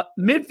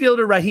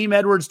 Midfielder Raheem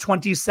Edwards,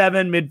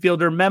 27.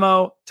 Midfielder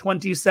Memo,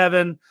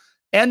 27.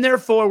 And their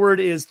forward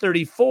is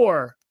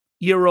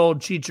 34-year-old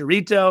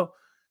Chicharito.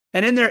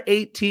 And in their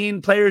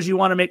 18 players you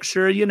want to make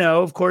sure you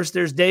know, of course,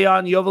 there's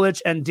Dejan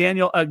Joveljic and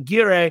Daniel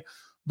Aguirre,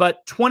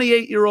 but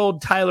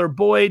 28-year-old Tyler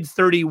Boyd,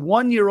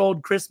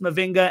 31-year-old Chris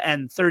Mavinga,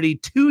 and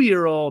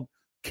 32-year-old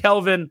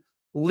Kelvin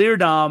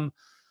Leerdam.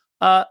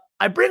 I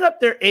bring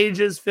up their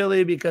ages,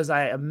 Philly, because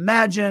I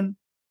imagine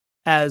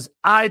as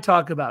I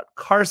talk about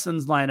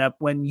Carson's lineup,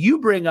 when you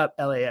bring up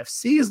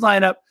LAFC's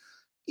lineup,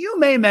 you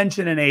may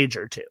mention an age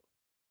or two.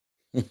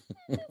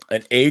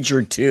 An age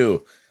or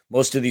two.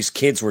 Most of these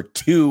kids were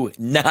 2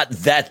 not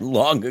that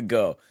long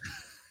ago.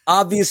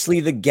 Obviously,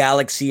 the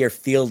Galaxy are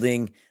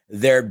fielding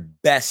their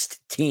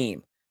best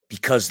team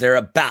because they're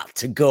about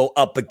to go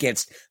up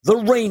against the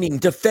reigning,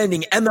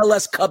 defending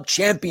MLS Cup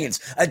champions,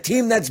 a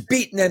team that's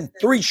beaten them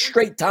 3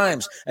 straight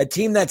times, a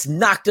team that's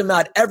knocked them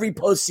out every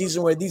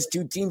postseason where these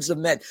 2 teams have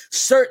met.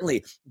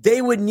 Certainly,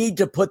 they would need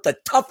to put the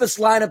toughest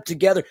lineup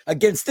together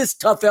against this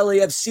tough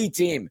LAFC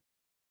team.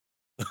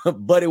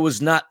 But it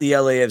was not the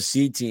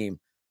LAFC team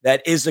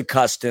that is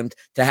accustomed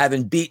to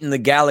having beaten the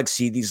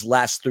Galaxy these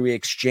last 3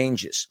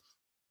 exchanges.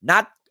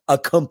 Not a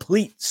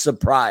complete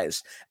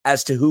surprise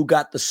as to who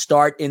got the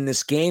start in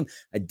this game.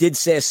 I did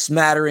say a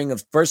smattering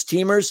of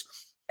first-teamers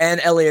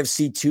and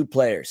LAFC 2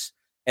 players,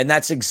 and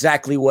that's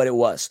exactly what it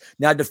was.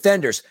 Now,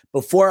 defenders,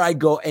 before I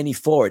go any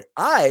forward,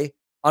 I,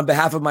 on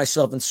behalf of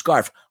myself and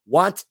Scarf,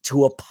 want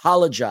to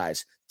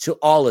apologize to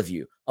all of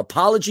you.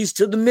 Apologies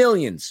to the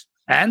millions.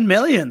 And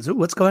millions. Ooh,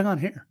 what's going on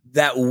here?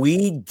 That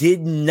we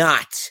did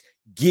not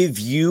give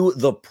you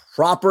the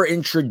proper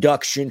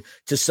introduction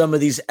to some of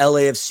these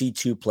LAFC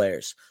 2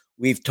 players.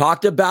 We've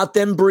talked about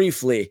them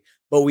briefly,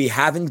 but we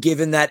haven't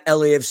given that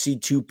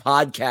LAFC 2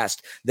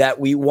 podcast that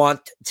we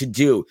want to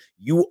do.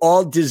 You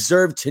all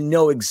deserve to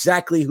know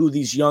exactly who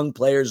these young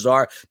players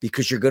are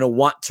because you're going to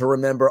want to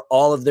remember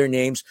all of their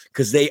names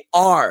because they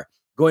are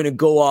going to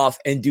go off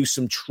and do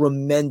some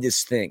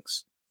tremendous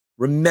things.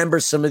 Remember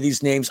some of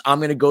these names. I'm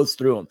going to go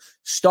through them.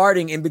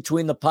 Starting in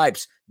between the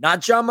pipes,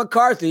 not John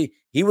McCarthy.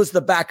 He was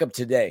the backup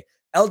today.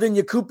 Eldin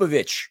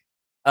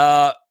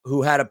Jakupovic,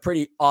 who had a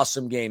pretty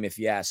awesome game, if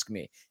you ask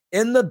me.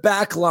 In the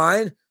back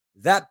line,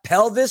 that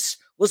pelvis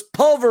was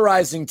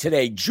pulverizing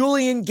today.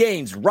 Julian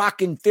Gaines,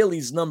 rocking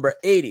Phillies number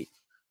 80.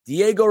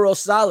 Diego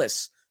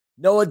Rosales,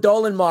 Noah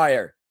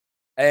Dolenmeyer,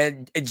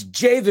 and it's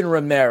Javen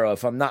Romero,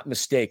 if I'm not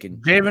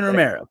mistaken. Javen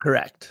Romero,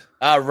 correct.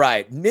 All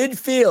right.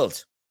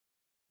 Midfield,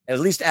 at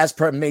least as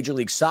per Major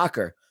League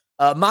Soccer,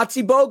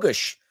 Mati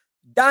Bogusz,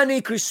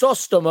 Dani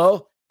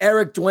Crisostomo,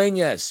 Erik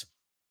Duenas.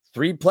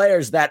 3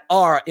 players that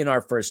are in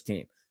our first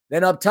team.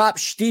 Then up top,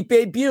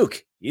 Stipe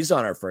Biuk. He's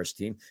on our first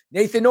team.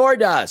 Nathan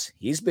Ordaz.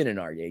 He's been in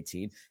our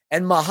 18.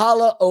 And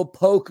Mahala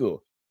Opoku.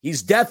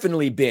 He's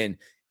definitely been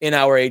in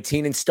our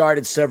 18 and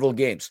started several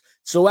games.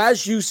 So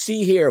as you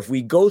see here, if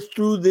we go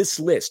through this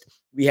list,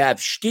 we have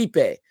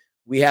Stipe,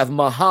 we have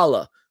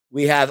Mahala,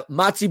 we have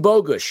Mati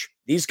Bogusz.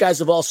 These guys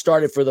have all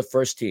started for the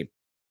first team.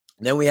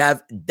 And then we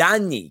have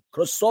Dani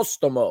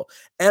Crisostomo,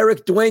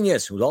 Erik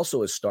Duenas, who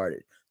also has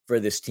started for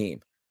this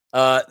team.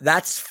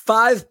 That's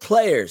 5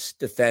 players,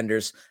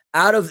 defenders,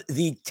 out of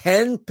the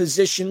 10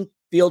 position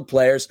field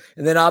players.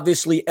 And then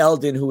obviously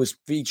Eldin, who was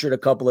featured a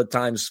couple of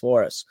times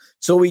for us.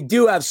 So we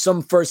do have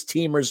some first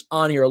teamers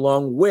on here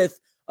along with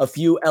a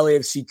few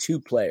LAFC 2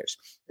 players.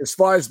 As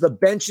far as the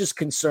bench is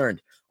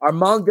concerned,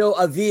 Armando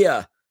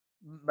Avila,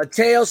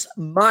 Matheus,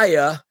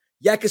 Maia,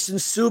 Yekeson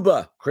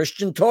Subah,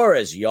 Christian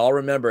Torres, you all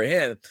remember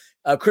him,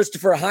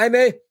 Christopher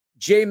Jaime,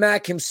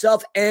 J-Mac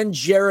himself, and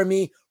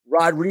Jeremy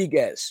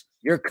Rodriguez.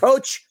 Your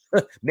coach,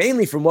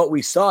 mainly from what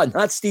we saw,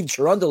 not Steve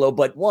Cherundolo,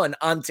 but one,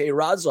 Ante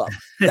Razov.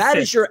 That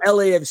is your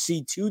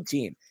LAFC 2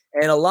 team.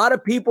 And a lot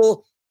of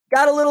people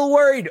got a little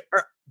worried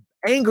or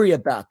angry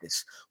about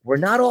this. We're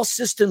not all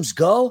systems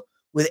go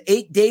with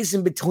 8 days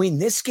in between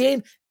this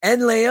game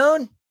and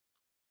Leon.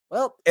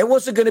 Well, it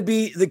wasn't going to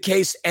be the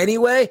case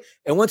anyway.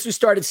 And once we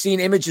started seeing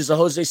images of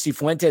Jose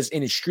Cifuentes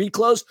in his street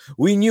clothes,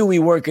 we knew we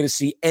weren't going to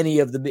see any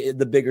of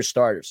the bigger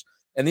starters.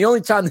 And the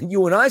only time that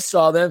you and I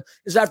saw them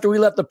is after we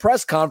left the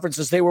press conference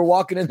as they were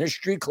walking in their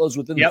street clothes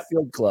within the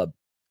field club.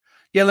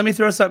 Yeah, let me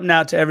throw something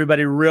out to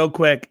everybody real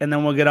quick, and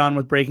then we'll get on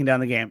with breaking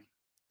down the game.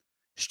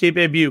 Stipe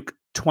Biuk,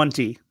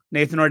 20.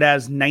 Nathan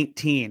Ordaz,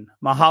 19.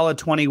 Mahala,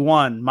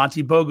 21.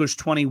 Mati Bogusz,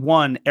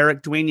 21.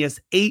 Erik Duenas,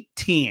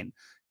 18.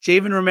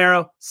 Javen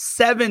Romero,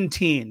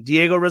 17.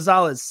 Diego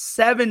Rosales,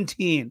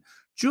 17.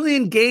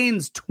 Julian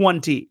Gaines,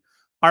 20.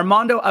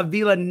 Armando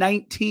Avila,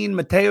 19.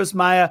 Matheus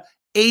Maia,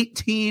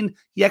 18.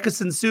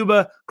 Yekeson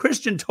Subah,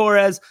 Christian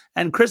Torres,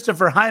 and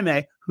Christopher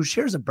Jaime, who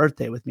shares a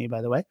birthday with me,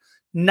 by the way,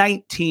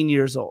 19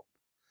 years old.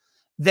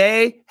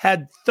 They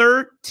had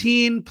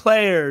 13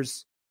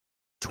 players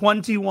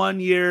 21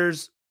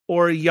 years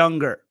or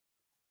younger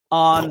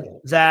on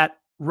that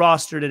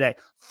roster today.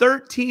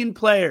 13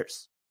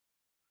 players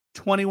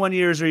 21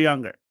 years or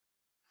younger.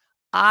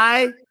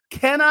 I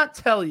cannot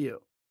tell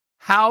you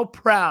how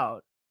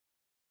proud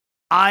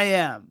I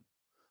am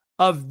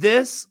of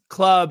this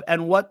club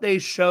and what they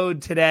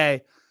showed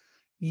today.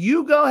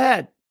 You go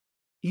ahead.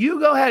 You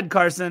go ahead,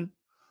 Carson.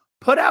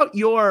 Put out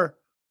your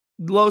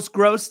Los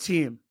Gross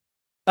team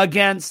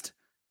against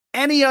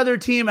any other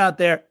team out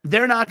there.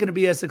 They're not going to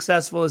be as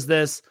successful as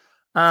this.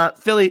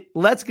 Philly,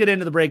 let's get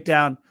into the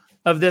breakdown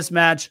of this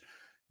match.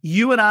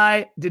 You and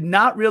I did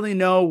not really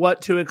know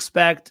what to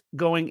expect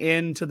going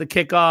into the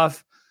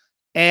kickoff,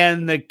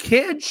 and the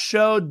kids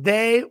showed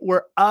they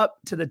were up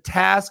to the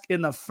task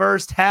in the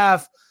first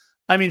half.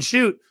 I mean,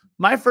 shoot,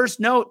 my first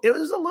note, it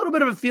was a little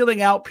bit of a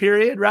feeling out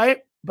period, right?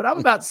 But I'm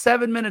about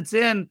 7 minutes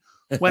in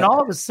when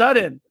all of a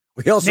sudden,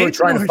 we also were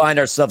trying to find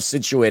ourselves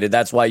situated.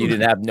 That's why you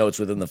didn't have notes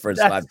within the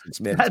first 5-6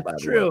 minutes.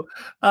 That's true.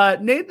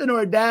 Nathan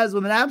Ordaz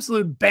with an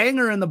absolute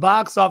banger in the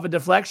box off a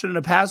deflection and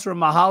a pass from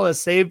Mahala,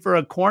 saved for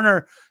a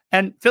corner.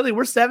 And Philly,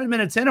 we're 7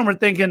 minutes in and we're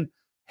thinking,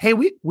 hey,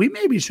 we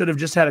maybe should have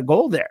just had a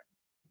goal there.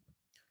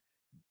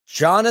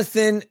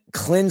 Jonathan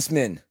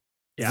Klinsmann,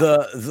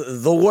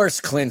 the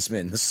worst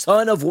Klinsmann, the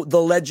son of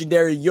the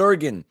legendary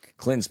Jurgen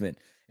Klinsmann.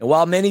 And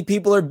while many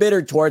people are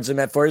bitter towards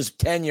him for his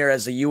tenure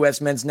as a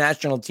U.S. men's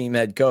national team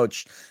head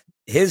coach,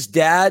 his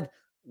dad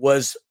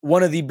was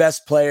one of the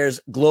best players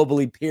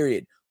globally,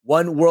 period.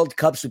 Won World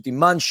Cups with the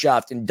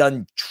Mannschaft and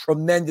done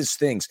tremendous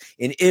things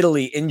in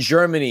Italy, in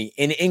Germany,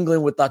 in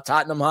England with the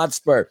Tottenham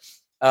Hotspur.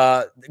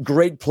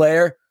 Great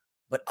player,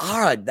 but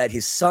odd that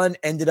his son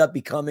ended up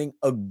becoming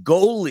a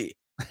goalie.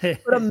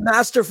 What a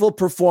masterful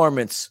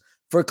performance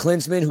for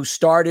Klinsmann, who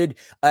started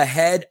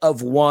ahead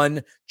of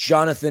one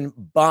Jonathan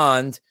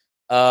Bond.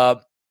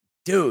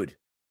 Dude,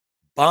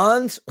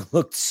 Bond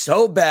looked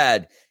so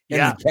bad in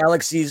the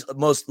Galaxy's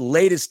most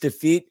latest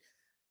defeat.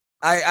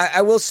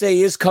 I will say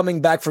he is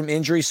coming back from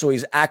injury, so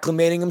he's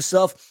acclimating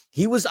himself.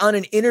 He was on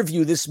an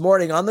interview this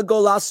morning on the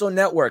Golazo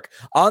Network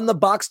on the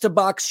Box to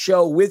Box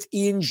show with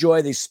Ian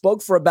Joy. They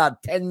spoke for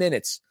about 10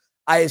 minutes.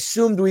 I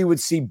assumed we would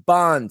see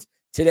Bond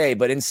today,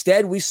 but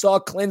instead we saw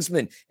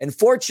Klinsmann. And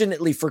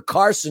fortunately for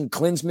Carson,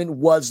 Klinsmann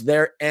was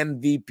their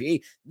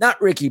MVP,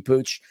 not Ricky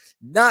Pooch,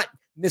 not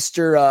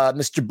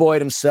Mr.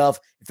 Boyd himself.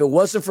 If it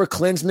wasn't for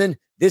Klinsmann,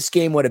 this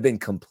game would have been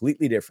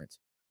completely different.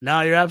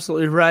 No, you're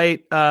absolutely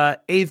right.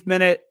 8th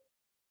minute,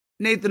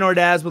 Nathan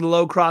Ordaz with a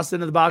low cross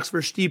into the box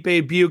for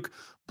Stipe. Biuk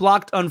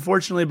blocked,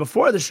 unfortunately,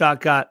 before the shot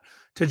got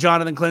to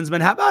Jonathan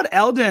Klinsmann. How about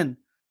Eldon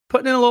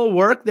putting in a little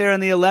work there in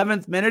the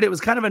 11th minute? It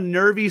was kind of a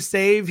nervy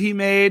save he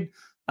made,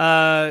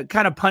 kind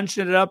of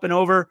punching it up and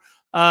over,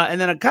 and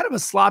then a kind of a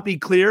sloppy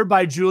clear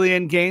by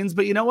Julian Gaines.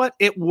 But you know what?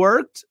 It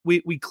worked.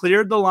 We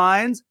cleared the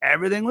lines.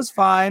 Everything was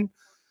fine.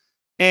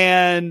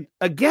 And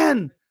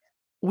again,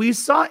 we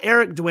saw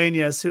Erik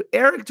Duenas, who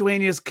Erik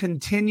Duenas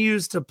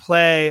continues to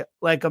play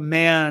like a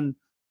man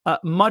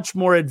much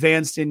more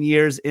advanced in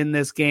years in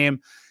this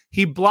game.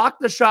 He blocked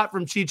the shot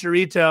from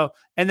Chicharito,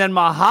 and then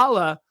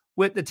Mahala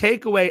with the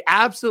takeaway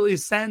absolutely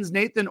sends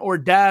Nathan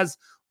Ordaz.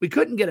 We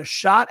couldn't get a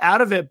shot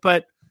out of it,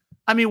 but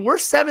I mean, we're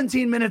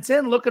 17 minutes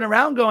in looking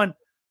around going,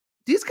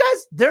 these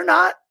guys, they're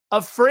not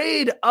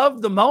afraid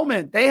of the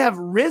moment. They have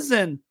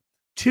risen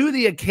to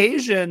the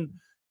occasion.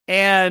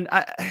 And,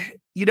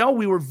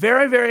 we were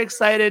very, very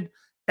excited.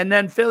 And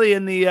then Philly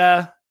in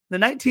the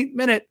 19th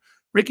minute,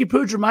 Ricky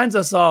Pooch reminds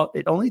us all,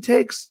 it only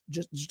takes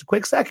just a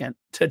quick second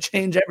to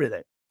change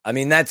everything. I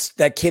mean,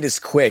 that kid is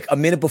quick. A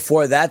minute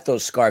before that, though,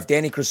 Scarf,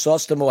 Danny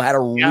Crisostomo had a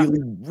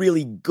really,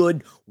 really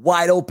good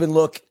wide open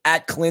look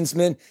at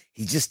Klinsmann.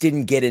 He just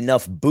didn't get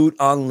enough boot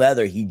on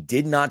leather. He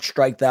did not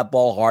strike that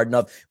ball hard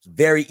enough.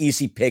 Very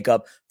easy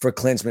pickup for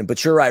Klinsmann.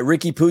 But you're right.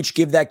 Ricky Pooch,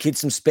 give that kid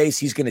some space.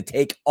 He's going to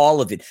take all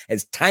of it.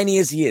 As tiny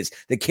as he is,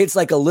 the kid's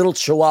like a little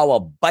chihuahua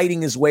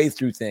biting his way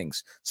through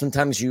things.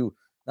 Sometimes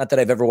not that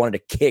I've ever wanted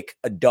to kick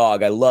a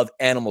dog. I love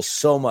animals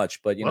so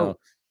much, but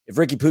if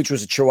Ricky Pooch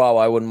was a chihuahua,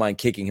 I wouldn't mind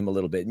kicking him a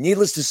little bit.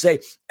 Needless to say,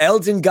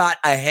 Eldon got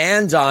a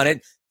hand on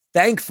it,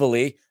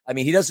 thankfully. I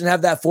mean, he doesn't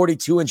have that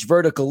 42-inch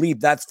vertical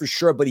leap, that's for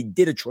sure, but he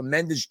did a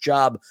tremendous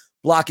job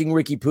blocking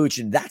Ricky Pooch,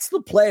 and that's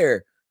the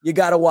player you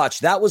got to watch.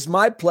 That was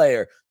my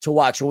player to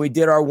watch when we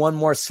did our one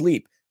more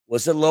sleep.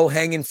 Was it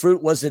low-hanging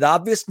fruit? Was it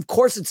obvious? Of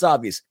course it's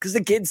obvious, because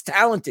the kid's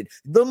talented.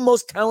 The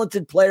most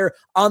talented player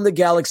on the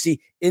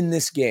Galaxy in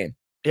this game.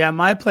 Yeah,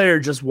 my player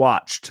just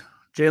watched.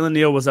 Jalen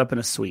Neal was up in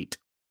a suite.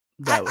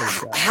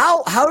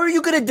 How are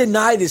you going to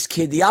deny this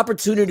kid the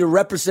opportunity to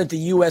represent the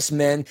U.S.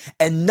 men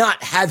and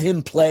not have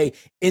him play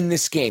in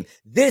this game?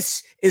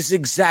 This is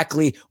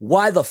exactly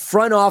why the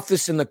front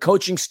office and the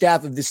coaching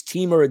staff of this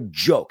team are a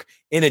joke.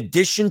 In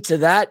addition to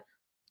that,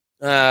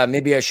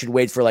 maybe I should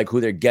wait for who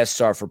their guests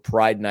are for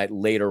Pride Night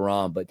later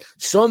on, but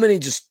so many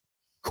just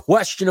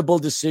questionable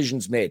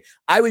decisions made.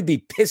 I would be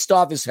pissed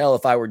off as hell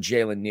if I were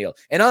Jalen Neal.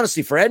 And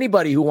honestly, for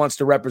anybody who wants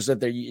to represent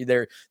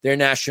their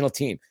national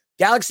team,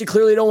 Galaxy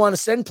clearly don't want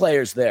to send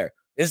players there.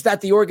 Is that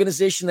the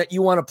organization that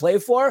you want to play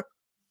for?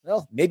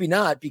 Well, maybe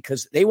not,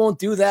 because they won't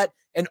do that.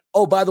 And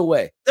oh, by the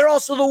way, they're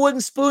also the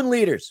wooden spoon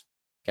leaders.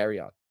 Carry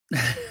on.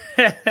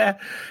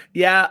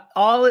 Yeah,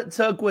 all it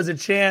took was a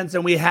chance,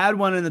 and we had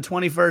one in the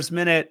 21st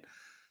minute.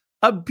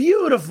 A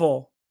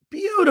beautiful,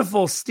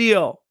 beautiful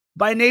steal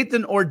by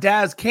Nathan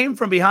Ordaz came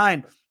from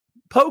behind,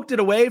 poked it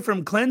away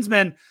from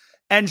Klinsmann,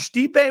 and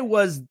Stipe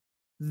was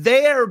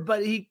there,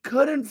 but he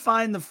couldn't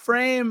find the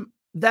frame.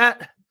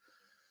 That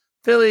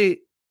Philly,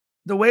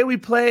 the way we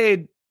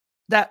played,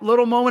 that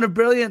little moment of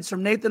brilliance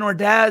from Nathan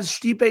Ordaz,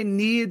 Stipe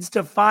needs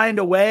to find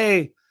a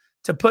way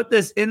to put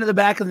this into the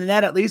back of the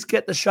net, at least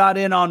get the shot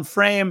in on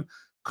frame.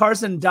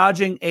 Carson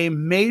dodging a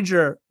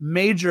major,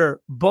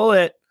 major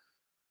bullet.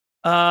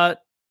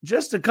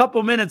 Just a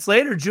couple minutes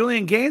later,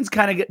 Julian Gaines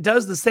kind of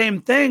does the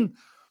same thing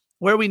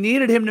where we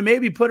needed him to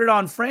maybe put it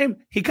on frame.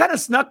 He kind of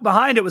snuck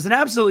behind. It was an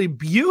absolutely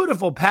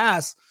beautiful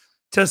pass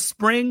to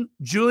spring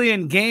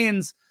Julian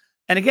Gaines.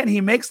 And again,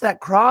 he makes that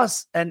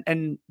cross,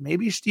 and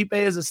maybe Stipe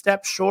is a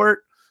step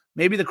short.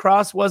 Maybe the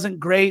cross wasn't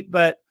great,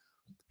 but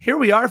here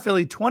we are,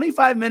 Philly,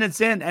 25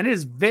 minutes in, and it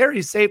is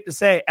very safe to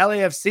say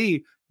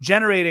LAFC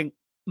generating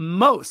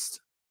most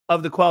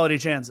of the quality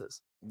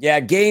chances. Yeah,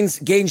 Gaines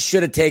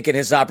should have taken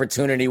his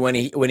opportunity when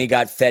he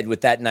got fed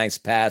with that nice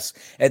pass.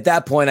 At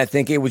that point, I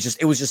think it was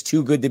just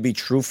too good to be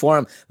true for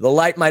him. The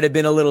light might have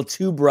been a little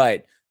too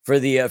bright for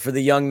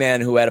the young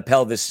man who had a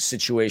pelvis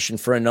situation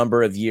for a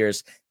number of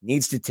years.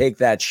 Needs to take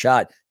that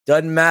shot.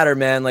 Doesn't matter,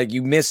 man.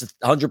 You miss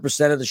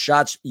 100% of the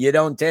shots you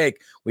don't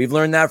take. We've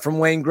learned that from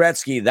Wayne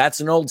Gretzky. That's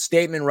an old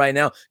statement right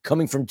now,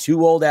 coming from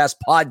two old-ass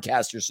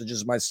podcasters, such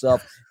as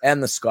myself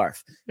and the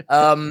Scarf.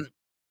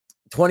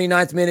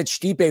 29th minute,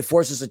 Stipe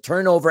forces a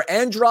turnover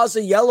and draws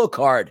a yellow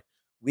card.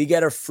 We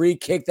get a free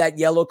kick, that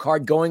yellow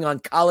card going on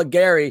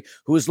Caligari,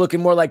 who is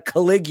looking more like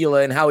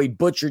Caligula in how he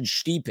butchered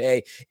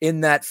Stipe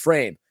in that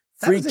frame.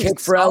 Free kick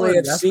for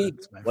LAFC.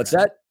 What's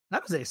that?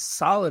 That was a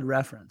solid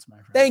reference, my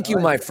friend. Thank you,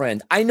 my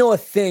friend. I know a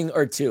thing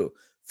or two.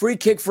 Free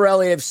kick for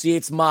LAFC.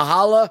 It's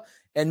Mahala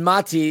and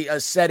Mati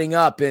setting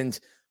up, and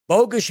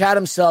Bogusz had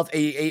himself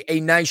a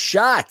nice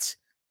shot,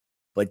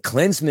 but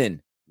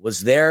Klinsmann was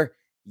there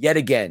yet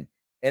again.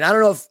 And I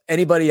don't know if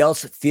anybody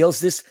else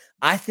feels this.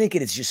 I think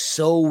it is just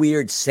so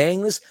weird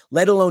saying this,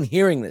 let alone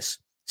hearing this.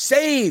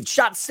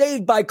 Shot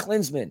saved by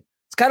Klinsmann.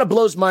 It kind of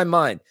blows my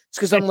mind. It's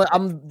because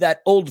I'm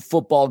that old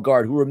football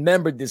guard who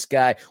remembered this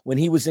guy when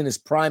he was in his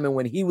prime and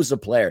when he was a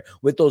player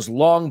with those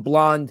long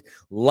blonde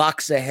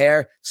locks of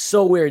hair.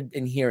 So weird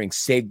in hearing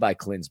saved by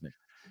Klinsmann.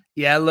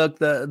 Yeah, look,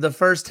 the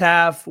first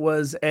half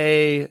was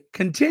a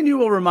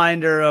continual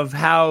reminder of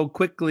how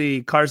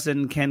quickly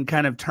Carson can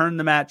kind of turn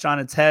the match on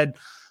its head.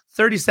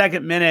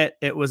 32nd minute,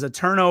 it was a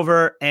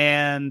turnover,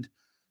 and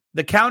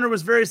the counter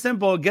was very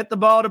simple. Get the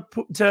ball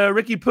to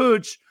Ricky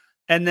Puig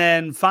and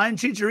then find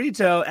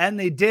Chicharito, and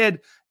they did.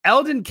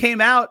 Eldon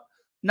came out,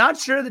 not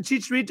sure that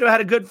Chicharito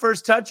had a good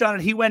first touch on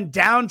it. He went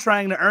down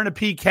trying to earn a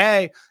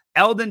PK.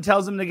 Eldon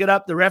tells him to get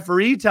up. The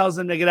referee tells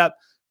him to get up.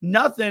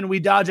 Nothing. We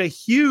dodge a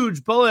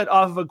huge bullet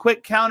off of a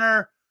quick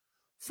counter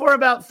for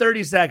about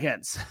 30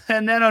 seconds.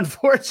 And then,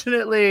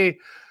 unfortunately,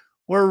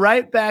 we're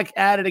right back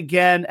at it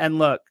again. And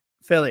look,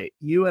 Philly,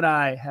 you and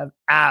I have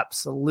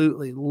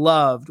absolutely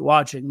loved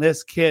watching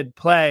this kid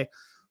play,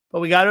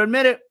 but we got to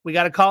admit it. We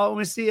got to call it when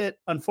we see it.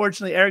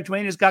 Unfortunately, Erik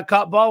Duenas got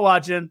caught ball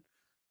watching,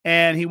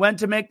 and he went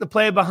to make the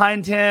play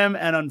behind him.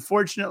 And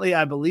unfortunately,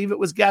 I believe it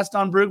was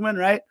Gaston Brugman,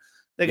 right?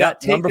 They got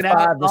taken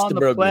out on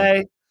the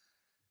play.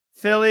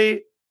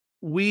 Philly,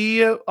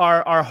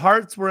 our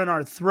hearts were in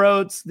our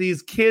throats.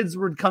 These kids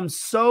would come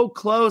so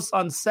close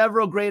on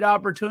several great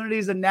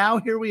opportunities. And now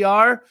here we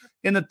are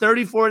in the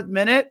 34th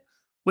minute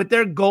with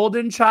their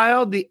golden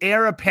child, the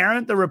heir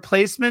apparent, the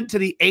replacement to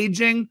the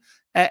aging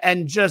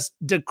and just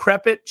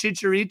decrepit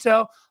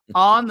Chicharito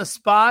on the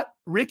spot.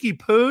 Ricky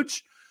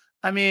Puig.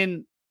 I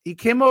mean, he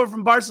came over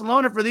from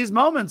Barcelona for these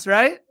moments,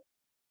 right?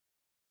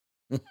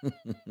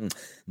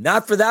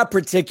 Not for that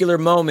particular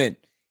moment.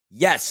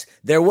 Yes,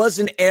 there was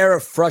an air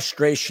of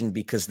frustration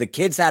because the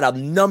kids had a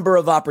number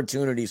of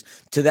opportunities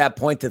to that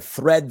point to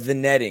thread the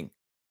netting.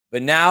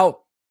 But now,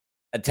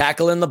 a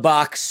tackle in the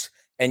box,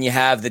 and you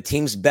have the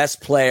team's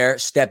best player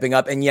stepping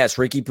up. And yes,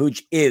 Ricky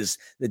Puig is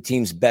the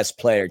team's best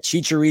player.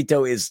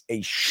 Chicharito is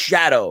a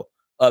shadow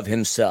of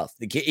himself.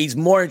 He's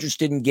more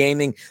interested in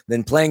gaming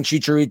than playing.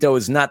 Chicharito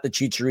is not the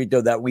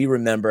Chicharito that we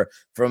remember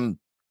from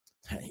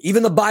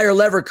even the Bayer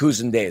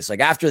Leverkusen days. Like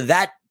after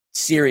that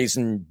series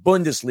in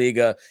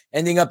Bundesliga,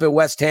 ending up at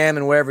West Ham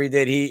and wherever he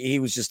did, he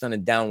was just on a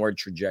downward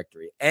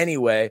trajectory.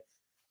 Anyway,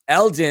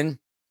 Eldon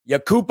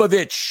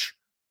Jakupovic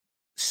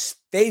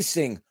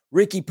facing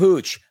Ricky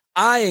Puig,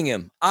 eyeing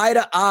him eye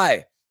to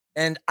eye.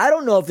 And I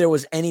don't know if there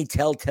was any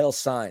telltale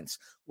signs.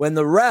 When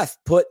the ref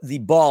put the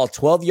ball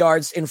 12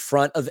 yards in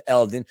front of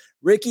Eldon,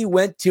 Ricky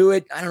went to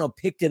it,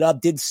 picked it up,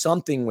 did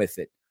something with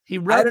it. He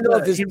rubbed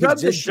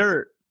the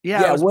shirt.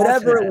 Yeah,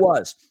 whatever it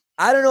was.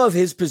 I don't know if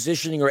his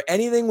positioning or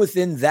anything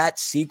within that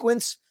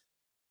sequence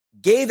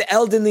gave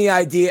Eldon the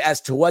idea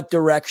as to what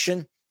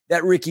direction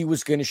that Ricky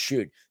was going to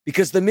shoot.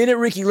 Because the minute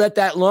Ricky let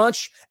that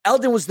launch,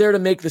 Eldon was there to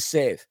make the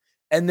save.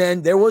 And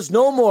then there was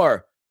no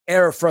more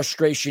air of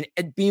frustration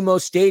at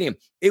BMO Stadium.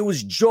 It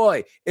was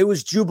joy. It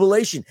was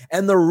jubilation.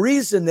 And the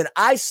reason that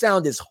I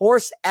sound as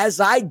hoarse as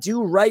I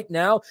do right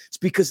now is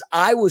because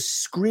I was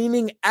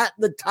screaming at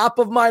the top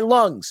of my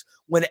lungs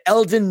when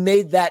Eldon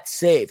made that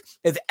save.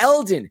 If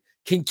Eldon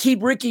can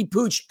keep Ricky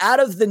Puig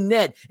out of the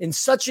net in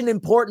such an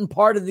important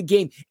part of the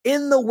game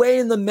in the way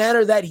and the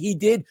manner that he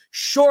did,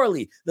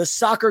 surely the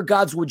soccer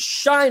gods would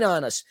shine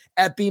on us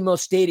at BMO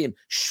Stadium.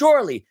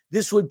 Surely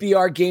this would be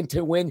our game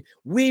to win.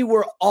 We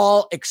were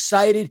all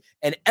excited,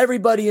 and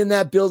everybody in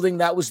that building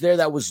that was there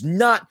that was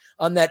not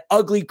on that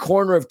ugly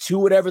corner of two,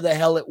 whatever the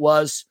hell it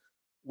was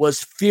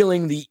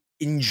feeling the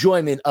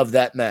enjoyment of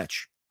that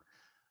match.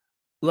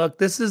 Look,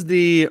 this is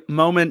the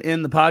moment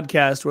in the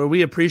podcast where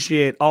we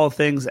appreciate all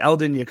things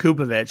Eldon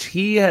Jakupovic.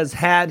 He has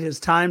had his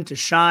time to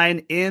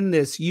shine in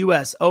this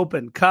U.S.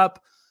 Open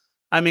Cup.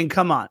 I mean,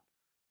 come on.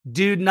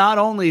 Dude not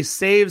only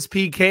saves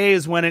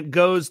PKs when it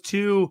goes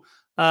to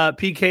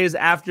PKs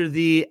after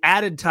the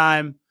added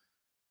time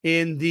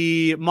in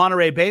the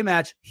Monterey Bay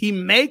match, he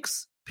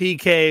makes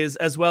PKs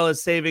as well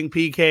as saving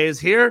PKs.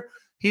 Here,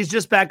 he's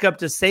just back up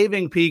to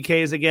saving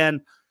PKs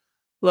again.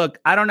 Look,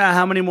 I don't know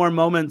how many more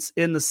moments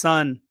in the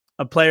sun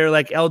a player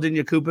like Eldon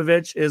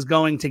Jakupovic is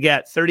going to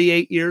get.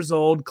 38 years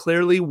old,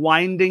 clearly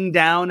winding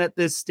down at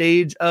this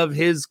stage of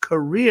his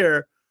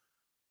career.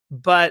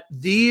 But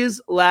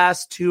these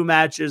last two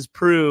matches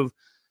prove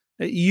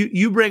that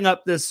you bring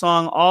up this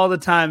song all the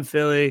time,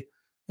 Philly.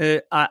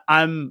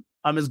 I'm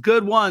as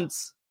good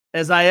once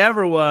as I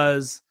ever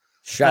was.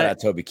 Shout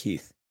out Toby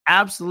Keith.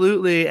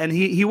 Absolutely. And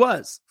he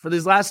was for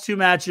these last two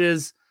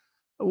matches.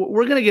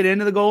 We're going to get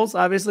into the goals,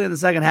 obviously, in the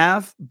second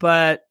half,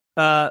 but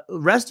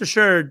rest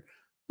assured,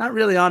 not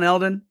really on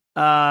Eldon.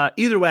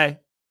 Either way,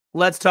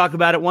 let's talk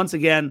about it once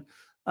again.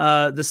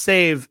 The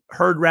save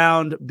heard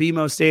round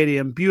BMO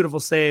Stadium. Beautiful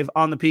save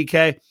on the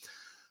PK.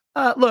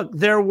 Look,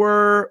 there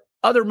were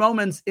other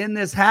moments in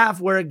this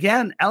half where,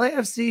 again,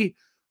 LAFC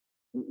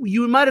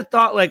you might have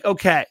thought like,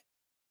 okay,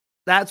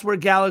 that's where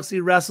Galaxy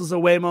wrestles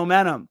away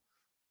momentum.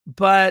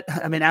 But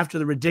I mean, after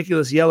the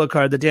ridiculous yellow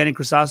card that Danny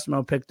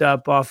Crisostomo picked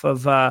up off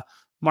of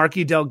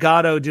Marky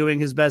Delgado doing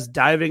his best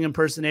diving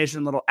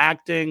impersonation, little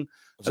acting.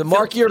 Was it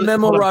Marky or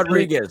Memo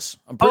Rodriguez?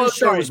 I'm pretty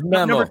sure it was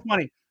Memo.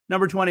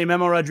 Number 20,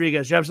 Memo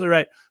Rodriguez. You're absolutely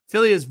right.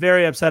 Philly is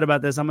very upset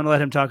about this. I'm going to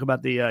let him talk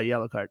about the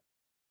yellow card.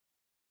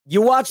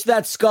 You watch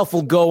that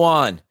scuffle go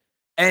on,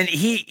 and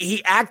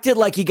he acted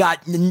like he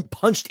got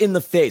punched in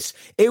the face.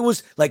 It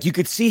was like you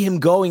could see him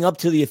going up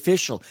to the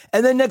official,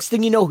 and then next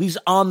thing you know, he's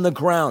on the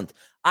ground.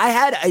 I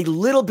had a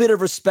little bit of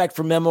respect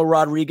for Memo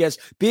Rodriguez,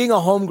 being a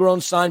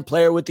homegrown signed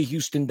player with the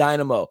Houston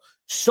Dynamo.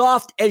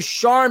 Soft as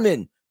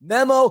Charmin.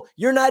 Memo,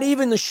 you're not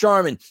even the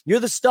Charmin. You're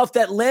the stuff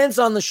that lands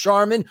on the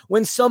Charmin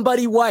when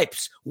somebody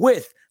wipes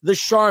with the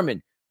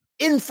Charmin.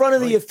 In front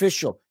of the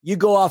official, you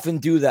go off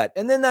and do that.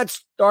 And then that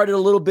started a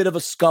little bit of a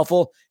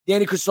scuffle.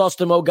 Danny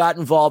Crisostomo got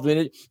involved in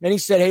it. And he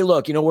said, hey,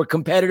 look, we're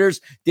competitors.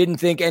 Didn't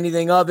think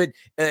anything of it.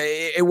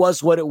 It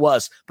was what it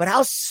was. But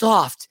how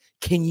soft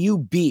can you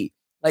be?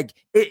 Like,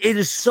 it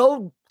is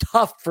so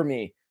tough for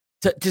me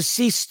to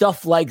see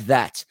stuff like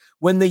that.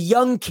 When the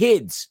young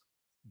kids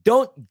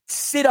don't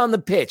sit on the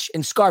pitch.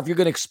 And Scarf, you're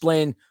going to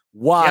explain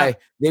why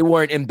they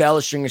weren't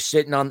embellishing or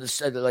sitting on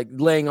the, like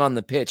laying on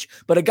the pitch.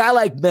 But a guy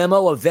like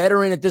Memo, a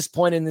veteran at this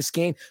point in this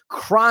game,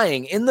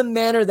 crying in the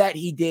manner that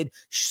he did,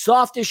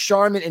 soft as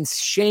Charmin, and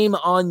shame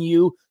on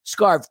you.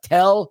 Scarf,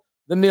 tell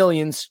the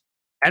millions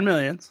and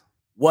millions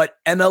what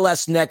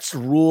MLS Next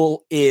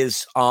rule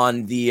is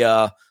on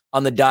the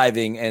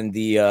diving and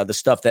the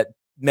stuff that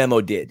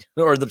Memo did,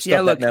 or the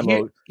stuff that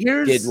Memo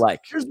did. Like,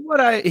 here's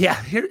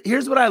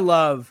what I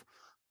love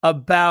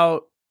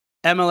about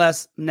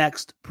MLS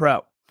Next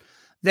Pro.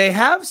 They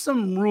have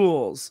some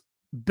rules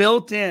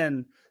built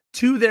in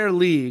to their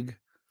league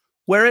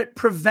where it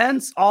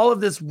prevents all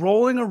of this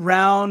rolling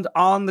around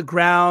on the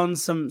ground,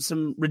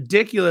 some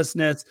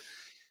ridiculousness.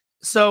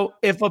 So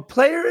if a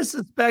player is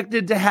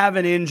suspected to have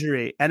an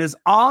injury and is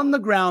on the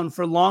ground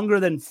for longer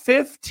than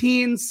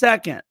 15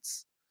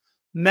 seconds,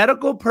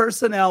 medical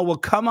personnel will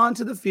come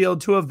onto the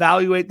field to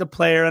evaluate the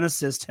player and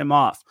assist him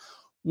off.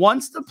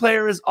 Once the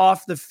player is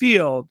off the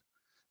field,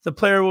 the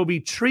player will be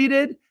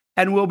treated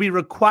and will be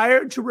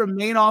required to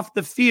remain off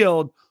the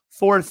field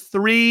for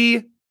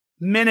 3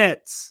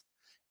 minutes.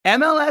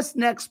 MLS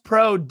Next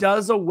Pro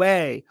does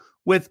away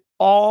with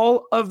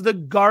all of the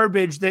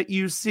garbage that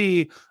you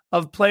see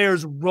of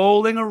players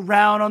rolling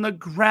around on the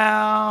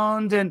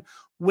ground and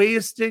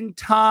wasting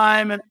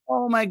time. And,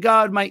 oh my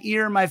God, my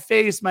ear, my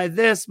face, my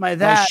this, my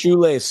that. My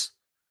shoelace.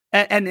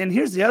 And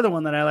here's the other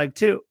one that I like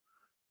too.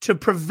 To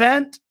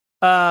prevent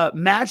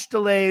match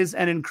delays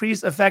and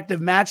increase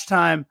effective match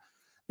time,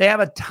 they have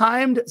a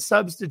timed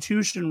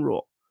substitution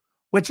rule,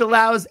 which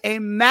allows a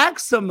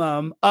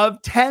maximum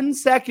of 10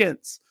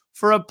 seconds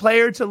for a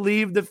player to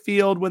leave the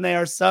field when they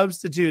are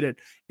substituted.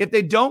 If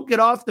they don't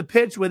get off the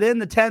pitch within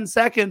the 10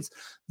 seconds,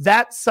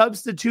 that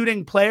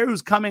substituting player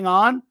who's coming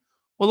on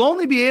will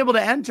only be able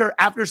to enter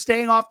after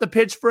staying off the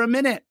pitch for a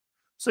minute.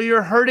 So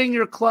you're hurting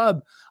your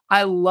club.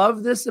 I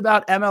love this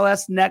about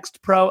MLS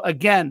Next Pro.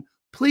 Again,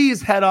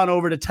 please head on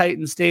over to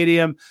Titan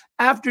Stadium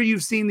after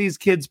you've seen these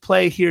kids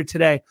play here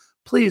today.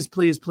 Please,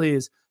 please,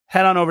 please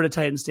head on over to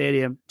Titan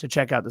Stadium to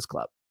check out this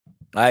club.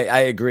 I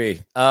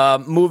agree.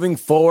 Moving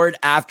forward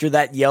after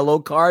that yellow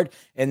card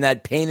and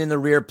that pain in the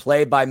rear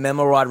play by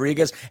Memo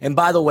Rodriguez. And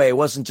by the way, it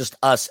wasn't just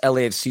us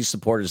LAFC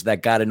supporters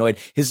that got annoyed.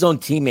 His own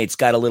teammates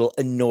got a little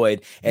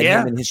annoyed at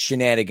him and his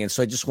shenanigans.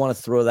 So I just want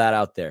to throw that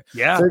out there.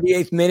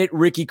 38th minute,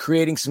 Ricky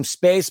creating some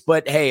space,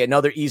 but hey,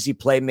 another easy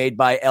play made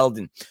by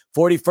Eldon.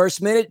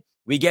 41st minute,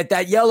 we get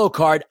that yellow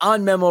card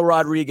on Memo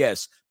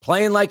Rodriguez.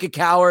 Playing like a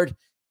coward.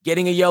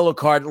 Getting a yellow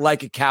card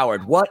like a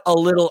coward. What a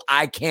little,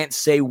 I can't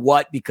say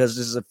what because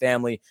this is a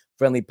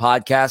family-friendly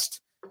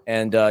podcast.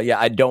 And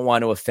I don't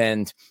want to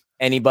offend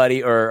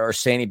anybody or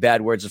say any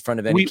bad words in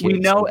front of any kids. We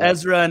know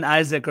Ezra and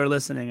Isaac are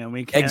listening and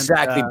we can't.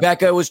 Exactly.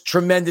 Becca, it was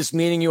tremendous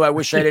meeting you. I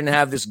wish I didn't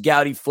have this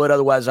gouty foot.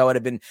 Otherwise, I would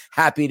have been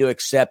happy to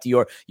accept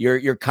your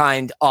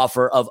kind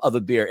offer of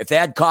a beer. If they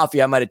had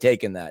coffee, I might have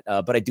taken that.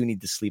 But I do need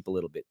to sleep a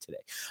little bit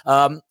today.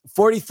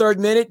 43rd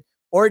minute,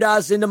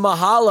 Ordaz into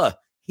Mahala.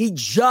 He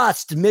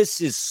just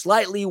misses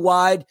slightly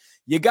wide.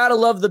 You got to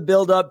love the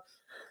buildup.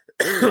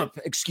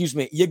 Excuse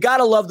me. You got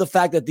to love the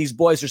fact that these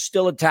boys are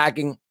still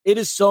attacking. It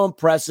is so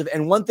impressive.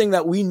 And one thing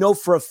that we know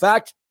for a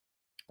fact,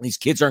 these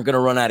kids aren't going to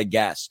run out of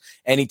gas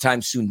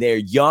anytime soon. They're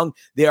young.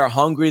 They are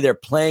hungry. They're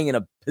playing in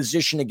a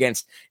position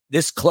against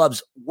this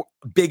club's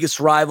biggest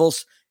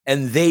rivals.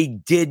 And they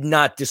did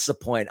not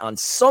disappoint on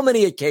so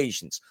many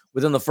occasions.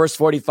 Within the first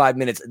 45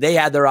 minutes, they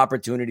had their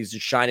opportunities to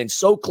shine, and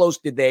so close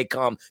did they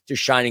come to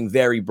shining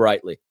very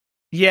brightly.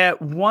 Yeah,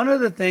 one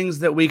of the things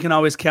that we can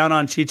always count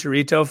on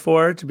Chicharito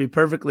for, to be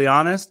perfectly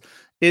honest,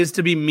 is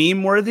to be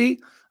meme-worthy.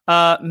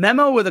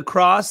 Memo with a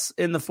cross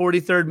in the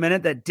 43rd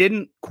minute that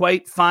didn't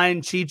quite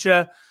find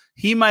Chicha.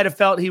 He might have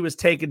felt he was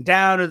taken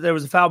down or there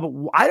was a foul,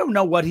 but I don't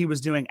know what he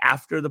was doing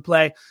after the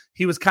play.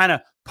 He was kind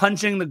of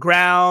punching the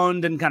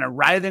ground and kind of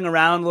writhing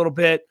around a little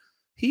bit.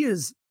 He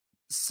is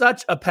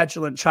such a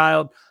petulant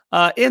child.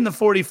 In the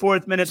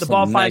 44th minute, the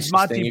ball finds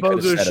Mati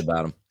Bogusz.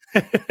 About him.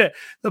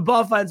 The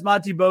ball finds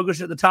Mati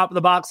Bogusz at the top of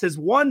the box. His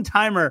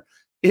one-timer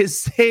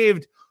is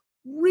saved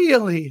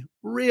really,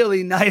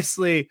 really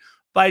nicely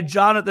by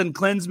Jonathan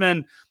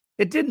Klinsmann.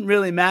 It didn't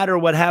really matter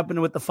what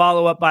happened with the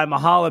follow-up by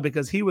Mahala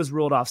because he was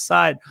ruled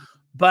offside.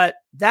 But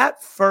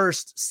that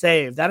first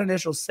save, that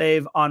initial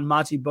save on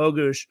Mati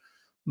Bogusz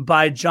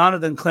by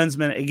Jonathan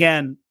Klinsmann,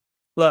 again,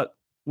 look,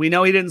 we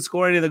know he didn't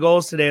score any of the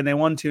goals today and they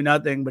won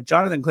 2-0, but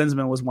Jonathan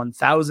Klinsmann was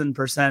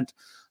 1,000%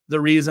 the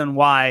reason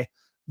why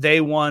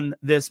they won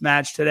this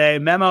match today.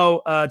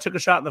 Memo took a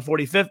shot in the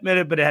 45th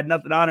minute, but it had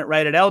nothing on it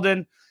right at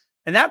Eldon.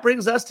 And that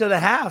brings us to the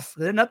half.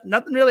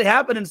 Nothing really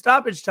happened in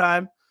stoppage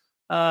time.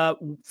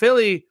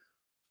 Philly,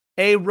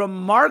 a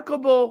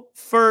remarkable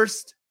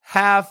first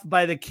half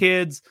by the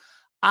kids.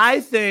 I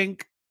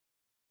think,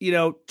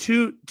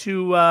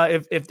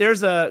 if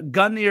there's a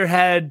gun to your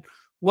head,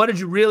 what did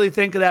you really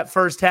think of that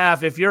first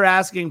half? If you're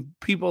asking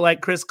people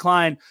like Chris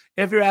Klein,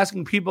 if you're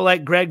asking people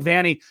like Greg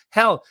Vanney,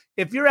 hell,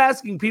 if you're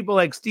asking people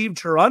like Steve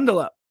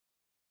Cherundolo,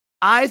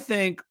 I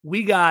think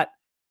we got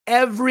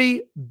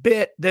every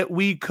bit that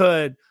we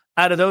could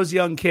out of those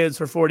young kids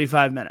for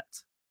 45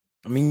 minutes.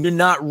 I mean, you're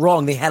not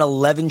wrong. They had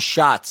 11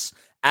 shots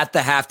at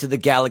the half to the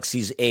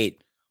Galaxy's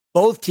 8.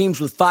 Both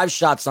teams with 5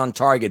 shots on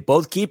target.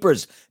 Both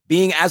keepers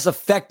being as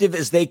effective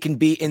as they can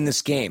be in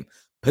this game.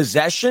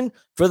 Possession,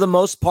 for the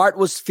most part,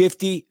 was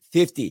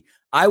 50-50.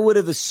 I would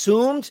have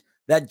assumed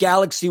that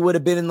Galaxy would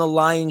have been in the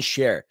lion's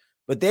share,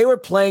 but they were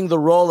playing the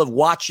role of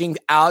watching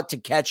out to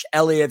catch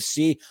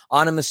LAFC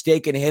on a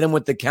mistake and hit them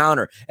with the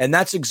counter. And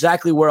that's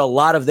exactly where a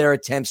lot of their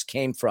attempts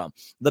came from.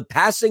 The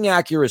passing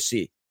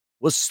accuracy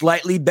was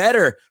slightly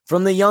better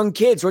from the young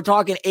kids. We're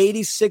talking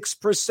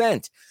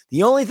 86%.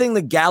 The only thing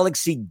the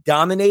Galaxy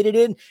dominated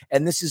in,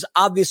 and this is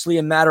obviously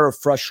a matter of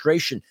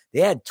frustration, they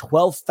had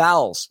 12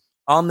 fouls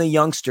on the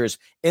youngsters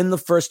in the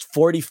first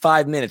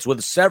 45 minutes,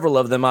 with several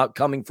of them out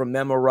coming from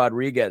Memo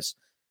Rodriguez.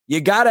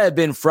 You got to have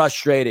been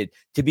frustrated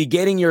to be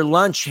getting your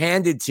lunch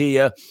handed to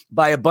you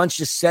by a bunch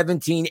of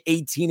 17,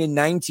 18, and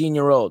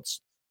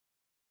 19-year-olds.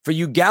 For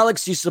you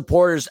Galaxy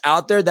supporters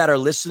out there that are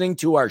listening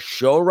to our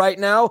show right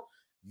now,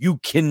 you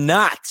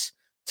cannot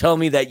tell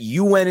me that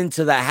you went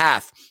into the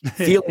half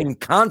feeling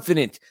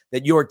confident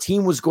that your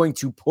team was going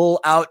to pull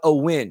out a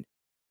win.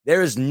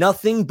 There is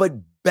nothing but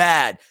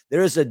bad.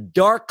 There is a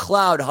dark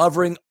cloud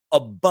hovering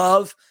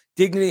above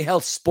Dignity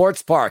Health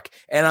Sports Park,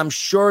 and I'm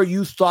sure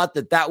you thought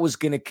that was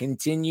going to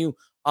continue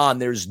on.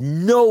 There's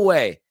no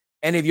way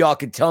any of y'all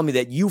could tell me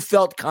that you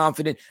felt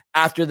confident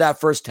after that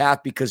first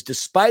half, because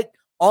despite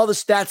all the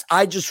stats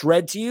I just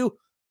read to you,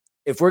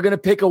 if we're going to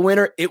pick a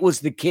winner, it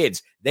was the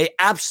kids. They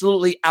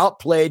absolutely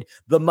outplayed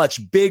the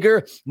much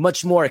bigger,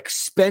 much more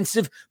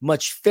expensive,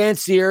 much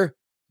fancier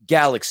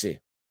Galaxy.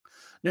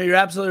 No, you're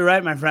absolutely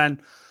right, my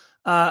friend.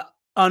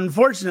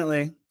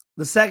 Unfortunately,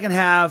 the second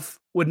half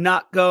would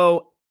not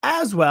go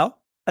as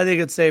well, I think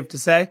it's safe to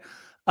say.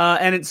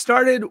 And it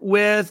started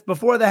with,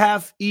 before the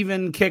half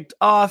even kicked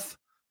off,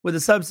 with a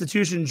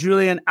substitution,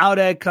 Julian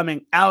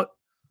coming out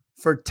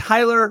for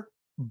Tyler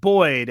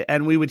Boyd.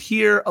 And we would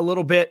hear a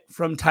little bit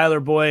from Tyler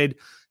Boyd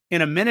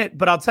in a minute.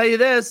 But I'll tell you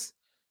this,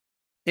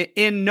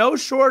 in no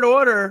short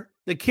order,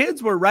 the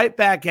kids were right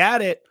back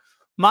at it.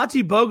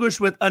 Mati Bogusz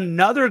with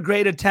another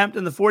great attempt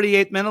in the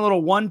 48th minute, a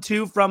little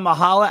 1-2 from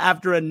Mahala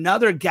after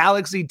another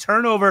Galaxy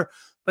turnover,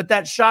 but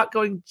that shot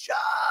going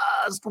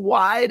just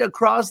wide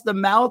across the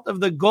mouth of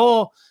the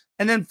goal.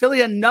 And then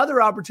Philly,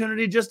 another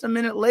opportunity just a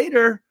minute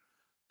later.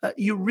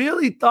 You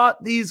really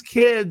thought these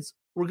kids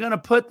were going to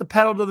put the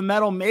pedal to the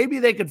metal. Maybe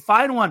they could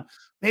find one.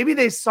 Maybe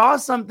they saw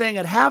something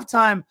at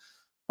halftime.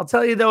 I'll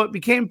tell you, though, it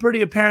became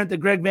pretty apparent that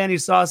Greg Vanney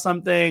saw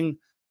something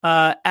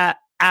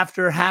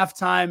after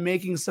halftime,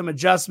 making some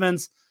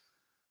adjustments.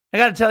 I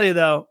got to tell you,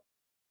 though,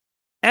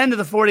 end of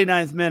the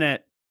 49th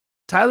minute,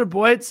 Tyler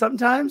Boyd,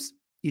 sometimes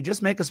you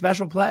just make a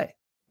special play.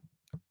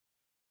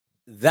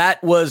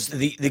 That was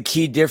the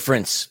key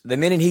difference. The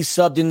minute he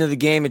subbed into the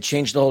game, it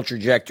changed the whole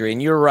trajectory.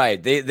 And you're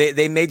right.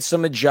 They made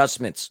some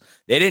adjustments.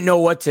 They didn't know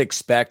what to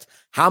expect.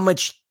 How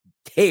much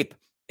tape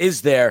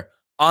is there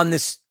on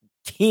this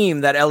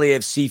team that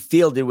LAFC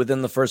fielded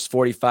within the first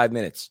 45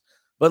 minutes?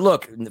 But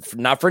look,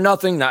 not for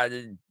nothing,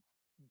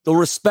 the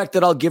respect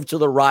that I'll give to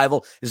the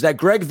rival is that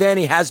Greg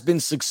Vanney has been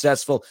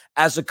successful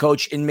as a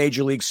coach in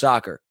Major League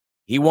Soccer.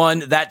 He won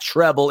that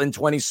treble in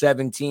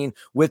 2017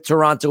 with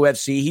Toronto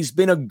FC. He's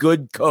been a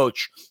good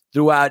coach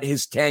throughout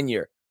his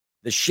tenure.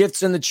 The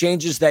shifts and the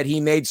changes that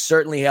he made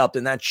certainly helped.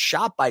 And that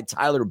shot by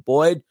Tyler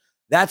Boyd,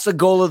 that's a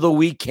goal of the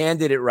week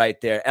candidate right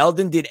there.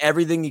 Eldon did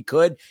everything he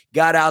could,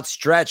 got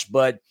outstretched,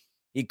 but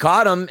he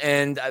caught him.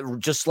 And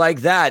just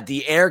like that,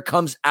 the air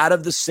comes out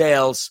of the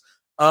sails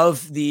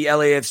of the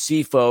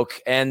LAFC folk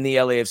and the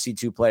LAFC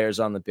 2 players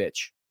on the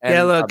pitch. And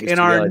yeah, look, in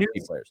our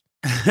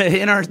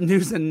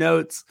news and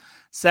notes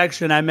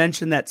section, I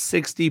mentioned that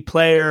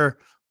 60-player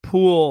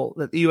pool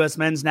that the U.S.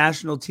 men's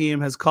national team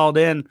has called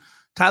in.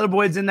 Tyler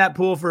Boyd's in that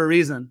pool for a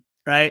reason,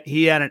 right?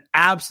 He had an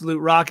absolute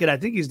rocket. I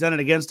think he's done it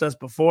against us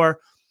before.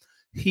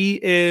 he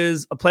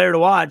is a player to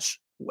watch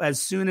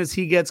as soon as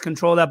he gets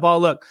control of that ball.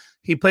 Look,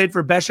 he played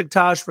for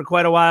Besiktas for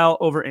quite a while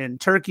over in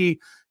Turkey.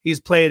 He's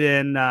played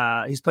in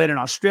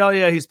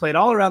Australia. He's played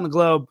all around the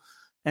globe,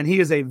 and he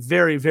is a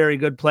very, very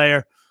good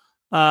player.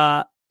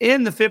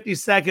 In the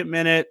 52nd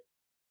minute,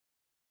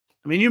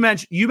 I mean, you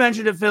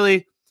mentioned it,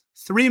 Philly.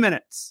 3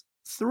 minutes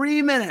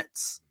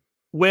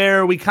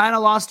where we kind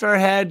of lost our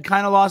head,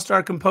 kind of lost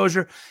our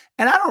composure.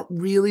 And I don't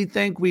really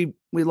think we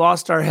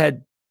lost our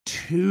head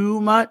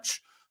too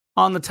much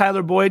on the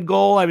Tyler Boyd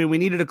goal. I mean, we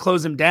needed to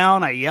close him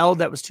down. I yelled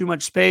that was too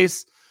much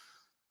space.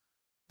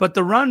 But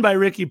the run by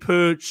Riqui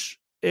Puig,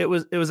 it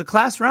was a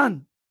class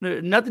run.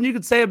 Nothing you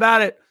could say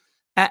about it.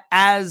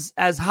 As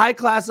high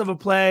class of a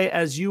play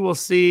as you will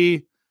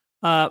see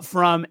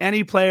from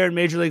any player in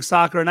Major League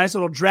Soccer. A nice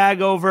little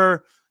drag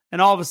over,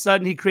 and all of a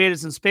sudden he created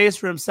some space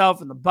for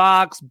himself in the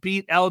box,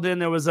 beat Eldon.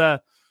 There was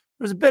a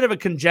bit of a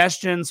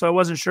congestion, so I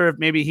wasn't sure if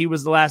maybe he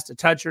was the last to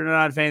touch it or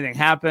not, if anything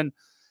happened.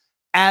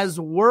 As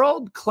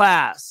world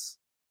class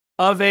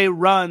of a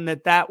run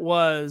that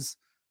was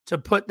to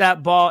put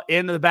that ball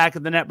into the back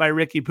of the net by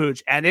Riqui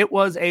Puig, and it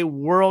was a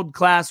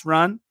world-class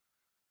run.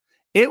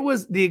 It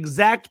was the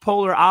exact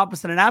polar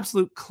opposite, an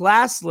absolute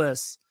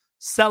classless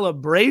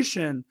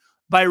celebration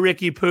by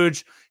Riqui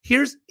Puig.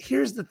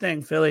 Here's the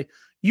thing, Philly.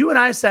 You and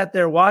I sat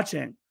there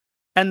watching,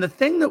 and the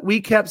thing that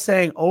we kept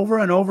saying over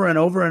and over and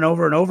over and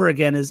over and over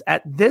again is,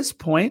 at this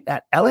point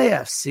at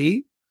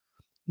LAFC,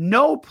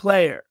 no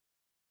player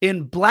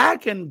in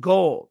black and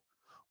gold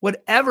would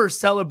ever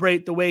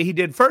celebrate the way he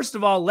did. First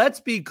of all,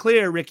 let's be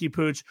clear, Riqui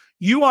Puig,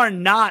 you are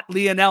not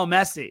Lionel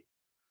Messi.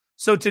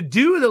 So to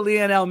do the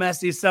Lionel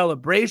Messi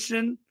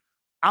celebration,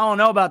 I don't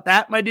know about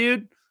that, my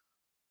dude,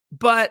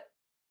 but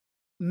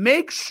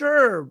make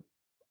sure,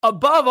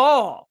 above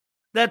all,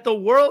 that the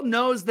world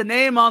knows the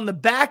name on the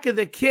back of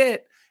the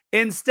kit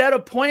instead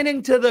of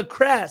pointing to the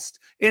crest,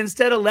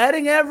 instead of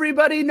letting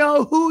everybody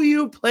know who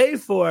you play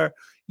for.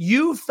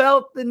 You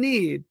felt the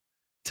need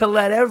to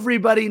let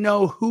everybody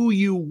know who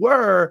you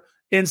were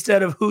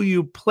instead of who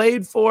you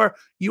played for.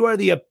 You are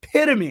the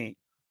epitome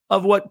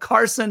of what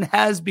Carson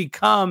has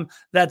become,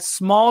 that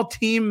small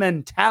team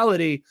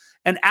mentality.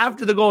 And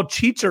after the goal,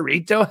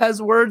 Chicharito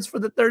has words for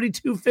the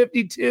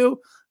 32-52.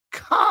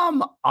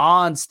 Come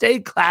on, stay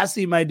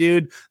classy, my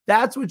dude.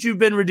 That's what you've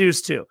been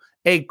reduced to.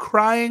 A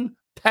crying,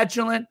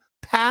 petulant,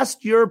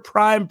 past your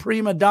prime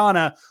prima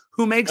donna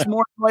who makes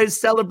more noise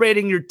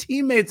celebrating your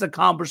teammates'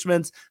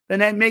 accomplishments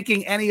than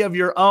making any of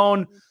your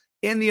own.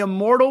 In the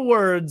immortal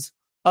words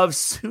of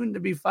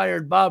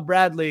soon-to-be-fired Bob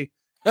Bradley,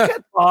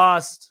 get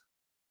lost.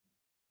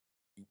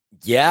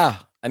 Yeah.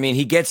 I mean,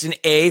 he gets an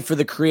A for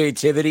the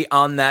creativity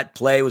on that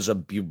play. It was a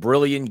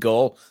brilliant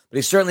goal, but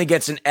he certainly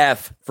gets an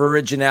F for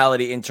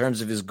originality in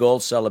terms of his goal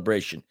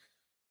celebration.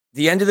 At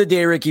the end of the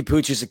day, Riqui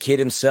Puig is a kid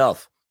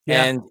himself.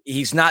 Yeah. And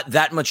he's not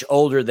that much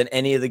older tthan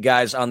any of the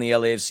guys on the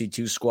LAFC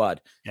 2 squad.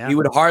 Yeah. We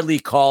would hardly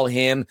call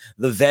him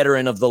the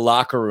veteran of the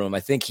locker room. I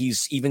think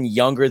he's even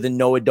younger than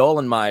Noah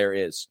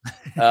Dolenmeyer is.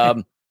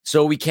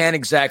 So we can't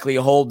exactly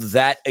hold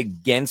that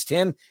against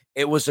him.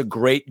 It was a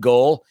great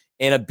goal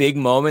in a big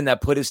moment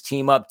that put his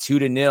team up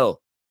 2-0.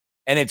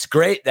 And it's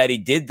great that he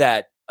did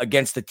that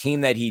against the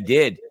team that he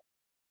did.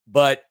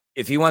 But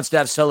if he wants to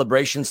have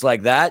celebrations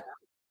like that,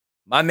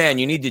 my man,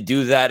 you need to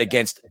do that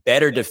against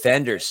better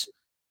defenders.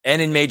 And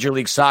in Major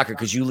League Soccer,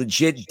 because you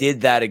legit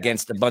did that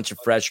against a bunch of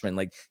freshmen.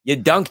 Like, you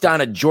dunked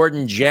on a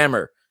Jordan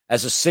Jammer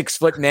as a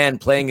 6-foot man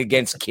playing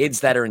against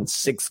kids that are in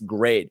 6th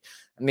grade.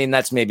 I mean,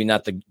 that's maybe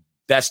not the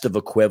best of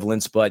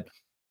equivalents, but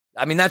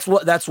I mean, that's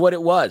what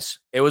it was.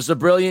 It was a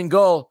brilliant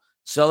goal.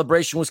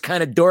 Celebration was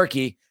kind of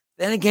dorky.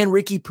 Then again,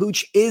 Riqui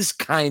Puig is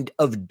kind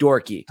of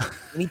dorky.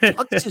 And he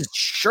tucks his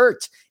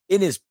shirt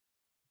in his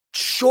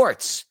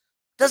shorts.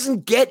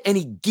 Doesn't get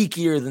any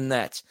geekier than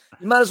that.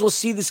 You might as well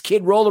see this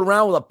kid roll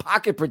around with a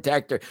pocket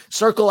protector,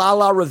 circle a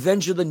la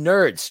Revenge of the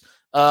Nerds.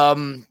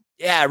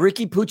 Yeah,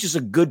 Riqui Puig is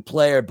a good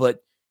player,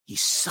 but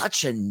he's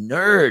such a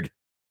nerd.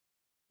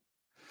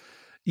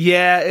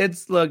 Yeah,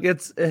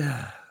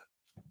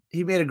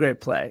 he made a great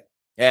play.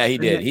 Yeah, he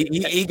did.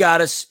 He got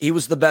us. He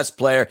was the best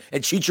player.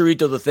 And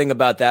Chicharito, the thing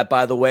about that,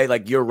 by the way,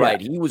 like, you're right.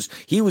 Yeah.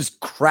 He was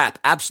crap,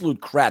 absolute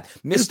crap.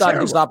 Missed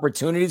on his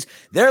opportunities.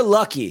 They're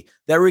lucky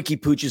that Riqui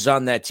Puig is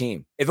on that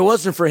team. If it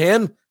wasn't for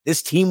him,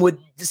 this team would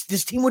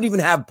even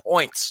have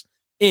points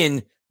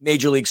in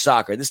Major League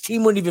Soccer. This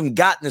team wouldn't even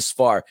gotten this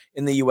far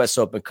in the U.S.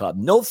 Open Cup.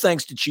 No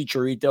thanks to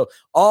Chicharito.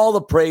 All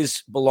the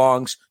praise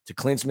belongs to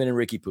Klinsmann and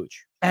Riqui Puig.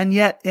 And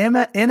yet in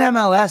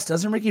MLS,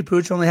 doesn't Riqui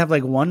Puig only have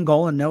like 1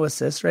 goal and no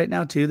assists right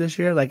now too this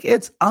year? Like,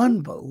 it's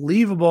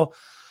unbelievable.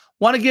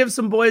 Want to give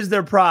some boys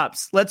their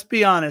props. Let's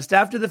be honest.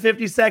 After the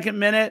 52nd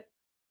minute,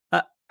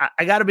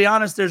 I got to be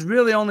honest, there's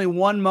really only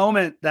one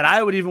moment that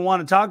I would even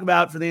want to talk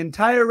about for the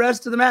entire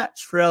rest of the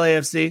match for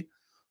LAFC.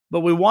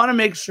 But we want to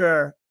make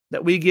sure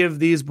that we give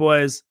these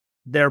boys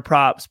their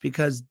props,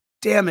 because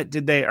damn it,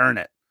 did they earn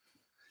it.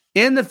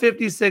 In the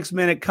 56th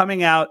minute,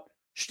 coming out,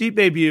 Stipe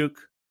Biuk,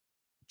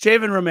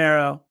 Javen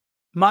Romero,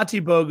 Mati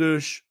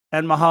Bogusz,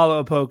 and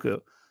Mahala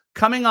Opoku.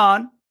 Coming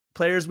on,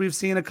 players we've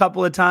seen a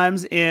couple of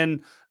times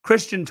in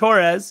Christian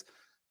Torres,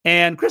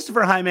 and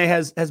Christopher Jaime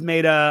has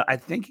made I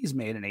think he's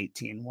made an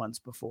 18 once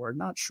before,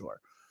 not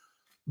sure.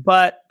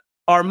 But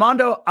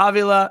Armando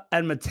Avila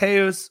and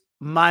Matheus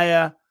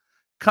Maia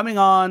coming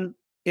on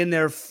in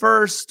their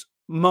first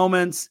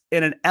moments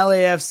in an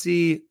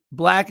LAFC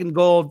black and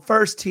gold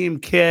first team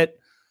kit.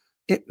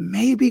 It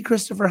may be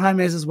Christopher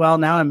Jaime's as well.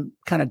 Now I'm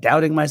kind of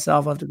doubting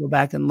myself. I'll have to go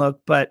back and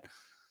look. But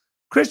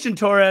Christian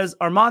Torres,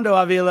 Armando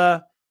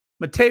Avila,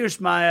 Matheus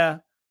Maia,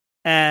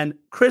 and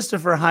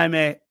Christopher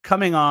Jaime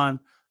coming on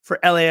for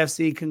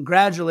LAFC.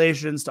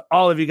 Congratulations to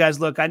all of you guys.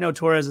 Look, I know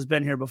Torres has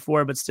been here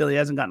before, but still he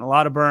hasn't gotten a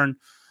lot of burn.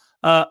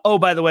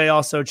 By the way,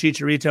 also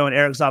Chicharito and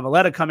Erik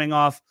Zavaleta coming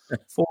off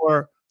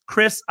for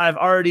Chris. I've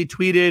already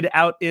tweeted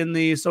out in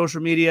the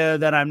social media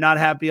that I'm not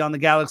happy on the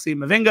Galaxy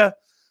Mavinga.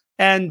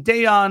 And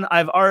Dejan,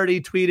 I've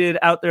already tweeted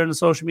out there in the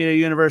social media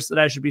universe that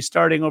I should be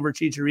starting over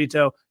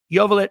Chicharito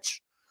Joveljic.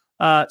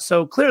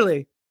 So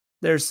clearly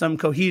there's some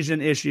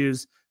cohesion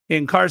issues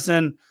in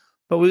Carson,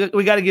 but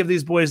we got to give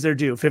these boys their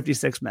due.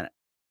 56 minutes.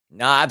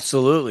 No,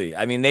 absolutely.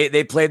 I mean,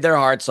 they played their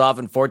hearts off.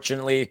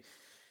 Unfortunately,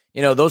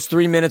 those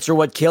 3 minutes are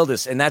what killed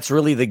us. And that's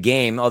really the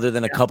game, other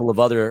than a couple of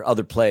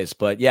other plays.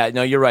 But yeah,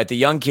 no, you're right. The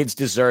young kids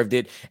deserved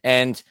it.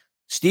 And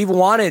Steve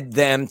wanted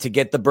them to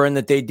get the burn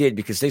that they did,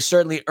 because they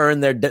certainly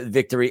earned their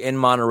victory in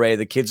Monterrey.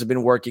 The kids have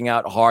been working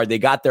out hard. They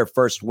got their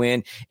first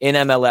win in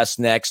MLS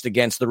next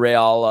against the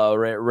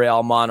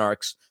Real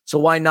Monarchs. So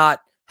why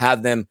not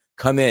have them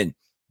come in?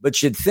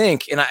 But you'd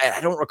think, and I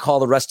don't recall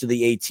the rest of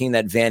the 18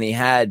 that Vanny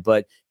had,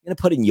 but you're going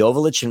to put in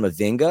Joveljic and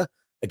Mavinga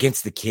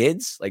against the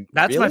kids? Like,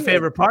 that's really my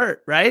favorite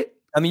part, right?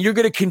 I mean, you're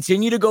going to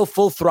continue to go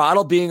full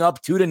throttle, being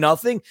up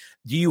 2-0.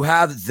 Do you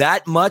have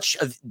that much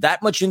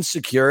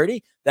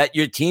insecurity that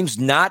your team's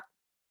not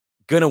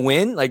going to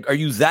win? Like, are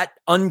you that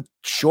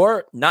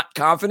unsure, not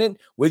confident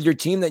with your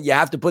team that you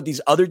have to put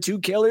these other two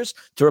killers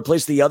to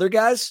replace the other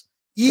guys?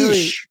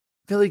 Yeesh.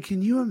 Billy,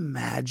 can you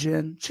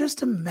imagine?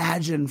 Just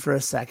imagine for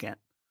a second.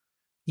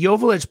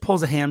 Joveljic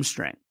pulls a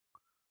hamstring,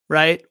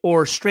 right?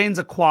 Or strains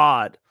a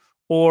quad,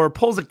 or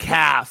pulls a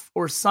calf,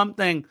 or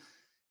something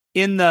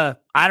in the,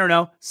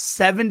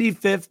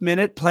 75th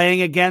minute,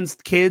 playing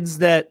against kids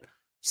that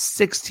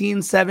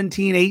 16,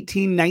 17,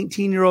 18,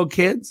 19-year-old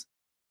kids.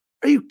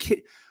 Are you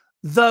kidding?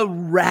 The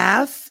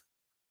wrath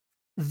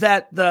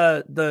that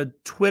the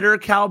Twitter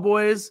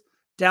cowboys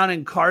down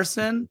in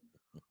Carson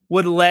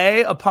would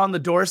lay upon the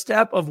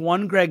doorstep of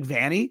one Greg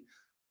Vanny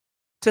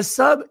to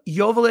sub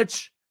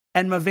Joveljic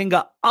and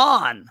Mavinga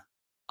on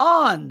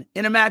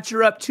in a match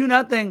you're up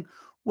 2-0,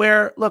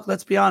 where, look,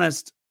 let's be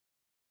honest,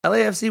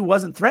 LAFC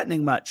wasn't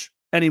threatening much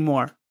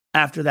anymore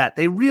after that.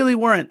 They really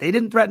weren't. They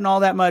didn't threaten all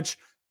that much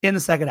in the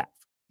second half.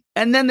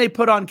 And then they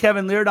put on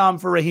Kevin Leerdam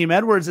for Raheem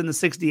Edwards in the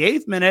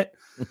 68th minute.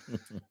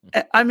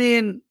 I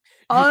mean,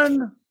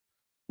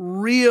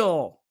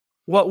 unreal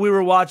what we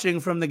were watching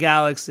from the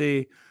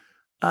Galaxy.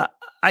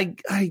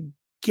 I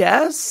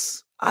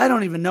guess, I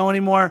don't even know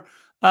anymore.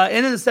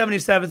 And in the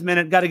 77th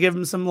minute, got to give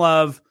him some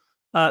love.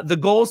 The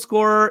goal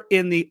scorer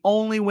in the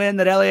only win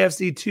that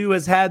LAFC 2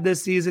 has had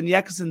this season,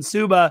 Yekeson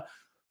Subah,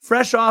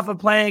 fresh off of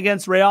playing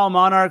against Real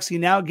Monarchs, he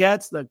now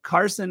gets the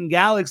Carson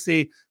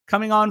Galaxy,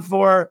 coming on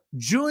for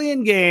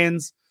Julian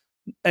Gaines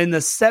in the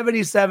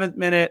 77th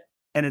minute.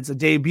 And it's a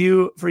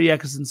debut for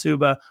Yekeson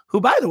Subah,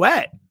 who, by the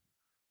way,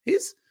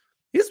 he's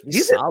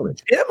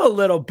solid. Him a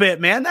little bit,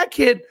 man. That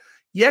kid,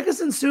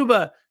 Yekeson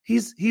Subah,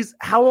 he's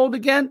how old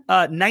again?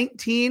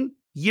 19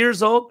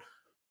 years old.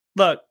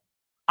 Look,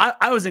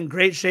 I was in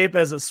great shape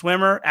as a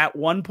swimmer at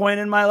one point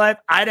in my life.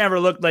 I never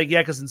looked like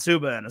Yekeson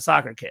Subah in a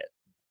soccer kit.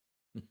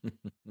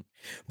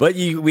 But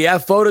we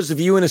have photos of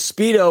you in a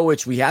Speedo,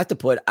 which we have to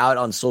put out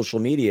on social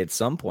media at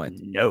some point.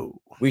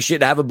 No. We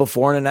should have a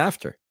before and an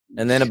after,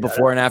 and then a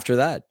before and after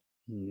that.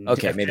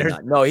 Okay, maybe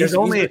not. No, there's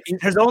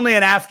only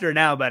an after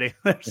now, buddy.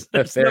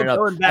 There's fair no enough.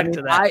 going back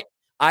to that.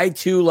 I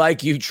too,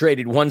 like you,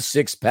 traded 1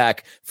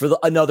 6-pack for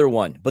another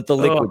one, but the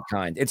liquid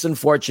kind. It's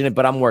unfortunate,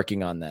 but I'm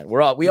working on that.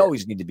 We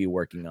always need to be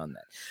working on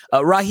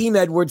that. Raheem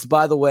Edwards,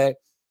 by the way,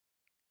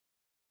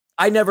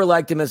 I never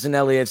liked him as an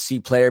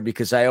LAFC player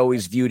because I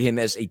always viewed him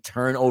as a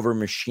turnover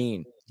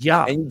machine.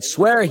 Yeah. And you'd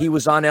swear he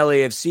was on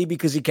LAFC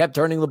because he kept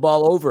turning the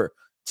ball over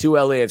to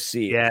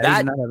LAFC. Yeah,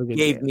 that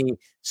gave me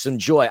some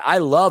joy. I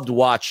loved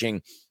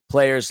watching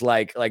players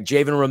like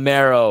Javen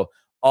Romero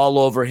all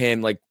over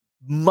him, like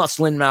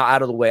muscling him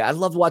out of the way. I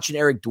loved watching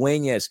Erik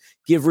Duenas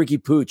give Ricky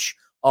Puig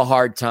a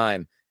hard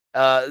time.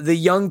 The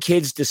young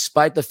kids,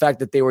 despite the fact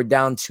that they were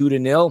down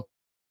 2-0,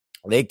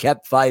 they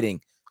kept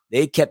fighting.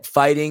 They kept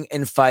fighting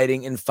and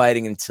fighting and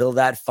fighting until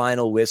that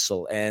final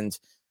whistle. And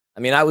I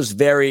mean, I was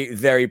very,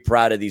 very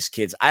proud of these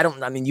kids.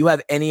 You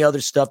have any other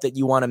stuff that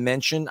you want to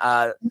mention?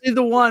 The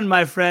one,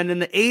 my friend, in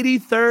the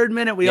 83rd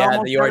minute, we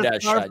almost the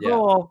Ordaz shot,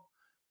 goal.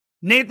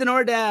 Nathan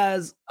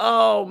Ordaz,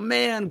 oh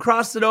man,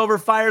 crossed it over,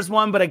 fires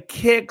one, but a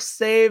kick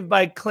saved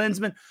by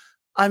Klinsmann.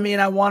 I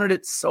mean, I wanted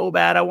it so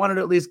bad. I wanted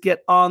to at least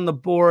get on the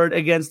board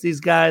against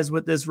these guys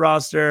with this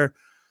roster.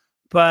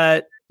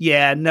 But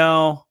yeah,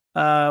 no.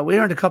 We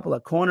earned a couple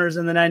of corners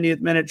in the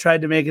 90th minute,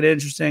 tried to make it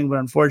interesting, but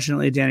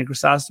unfortunately, Danny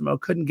Crisostomo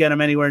couldn't get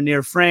him anywhere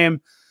near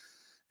frame.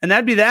 And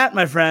that'd be that,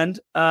 my friend.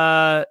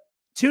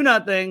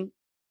 2-0.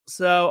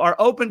 So our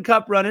Open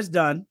Cup run is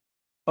done.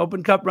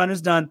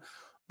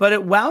 But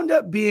it wound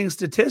up being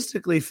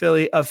statistically,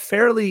 Philly, a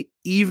fairly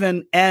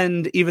even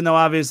end, even though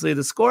obviously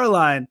the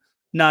scoreline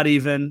not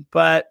even.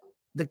 But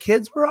the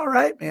kids were all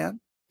right, man.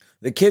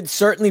 The kids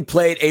certainly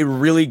played a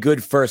really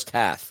good first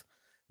half.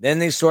 Then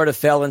they sort of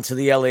fell into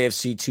the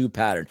LAFC 2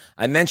 pattern.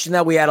 I mentioned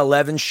that we had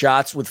 11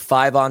 shots with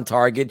 5 on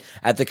target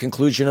at the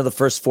conclusion of the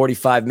first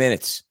 45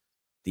 minutes.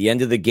 At the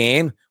end of the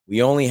game,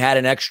 we only had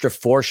an extra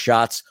 4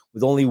 shots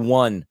with only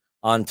 1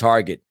 on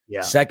target.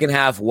 Yeah. Second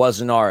half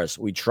wasn't ours.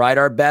 We tried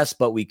our best,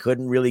 but we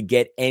couldn't really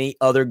get any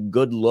other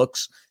good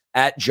looks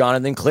at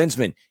Jonathan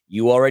Klinsmann.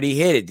 You already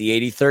hit it. The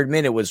 83rd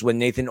minute was when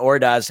Nathan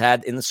Ordaz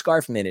had, in the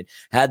scarf minute,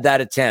 had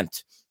that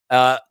attempt.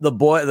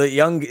 The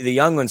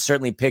young ones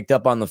certainly picked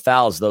up on the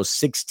fouls, those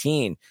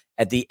 16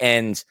 at the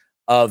end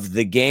of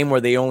the game,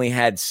 where they only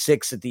had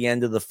 6 at the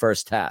end of the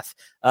first half.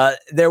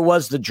 There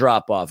was the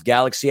drop-off.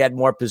 Galaxy had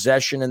more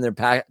possession, and their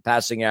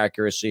passing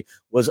accuracy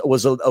was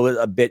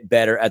a bit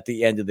better at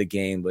the end of the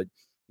game. But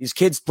these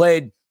kids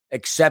played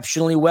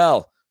exceptionally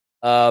well.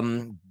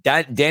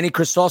 Danny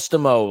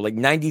Crisostomo, like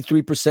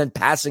 93%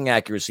 passing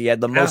accuracy. He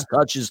had the most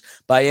touches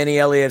by any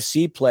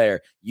LAFC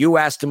player. You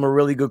asked him a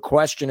really good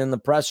question in the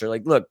presser.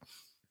 Like, look,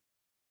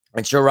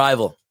 it's your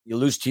rival. You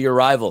lose to your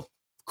rival.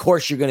 Of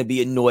course you're going to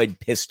be annoyed,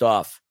 pissed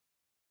off.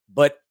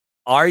 But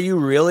are you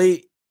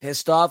really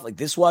pissed off? Like,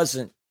 this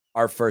wasn't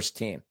our first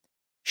team.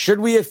 Should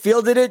we have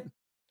fielded it?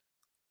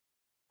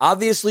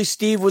 Obviously,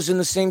 Steve was in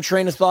the same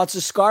train of thoughts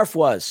as Scarf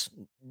was.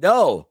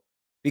 No,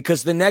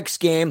 because the next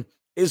game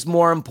is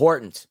more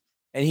important.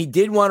 And he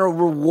did want to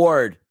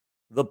reward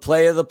the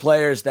play of the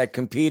players that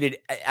competed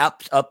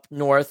up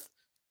north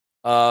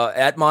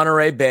at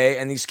Monterey Bay,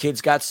 and these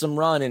kids got some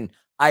run. And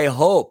I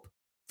hope,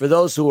 for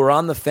those who are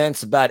on the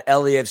fence about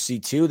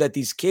LAFC 2, that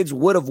these kids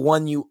would have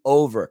won you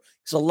over.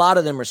 Because a lot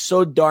of them are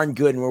so darn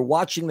good, and we're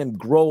watching them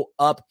grow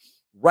up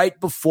right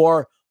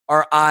before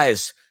our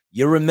eyes.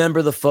 You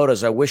remember the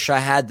photos. I wish I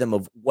had them,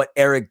 of what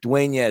Erik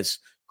Duenas,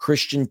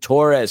 Christian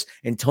Torres,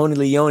 and Tony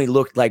Leone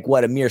looked like,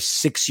 a mere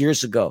 6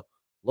 years ago.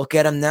 Look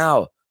at them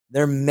now.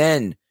 They're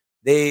men.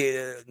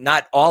 They,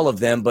 not all of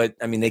them, but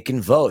I mean, they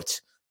can vote.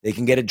 They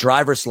can get a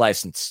driver's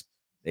license.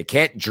 They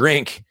can't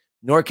drink,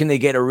 nor can they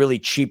get a really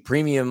cheap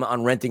premium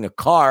on renting a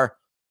car,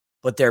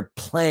 but they're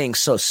playing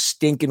so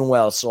stinking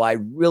well. So I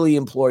really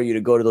implore you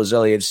to go to those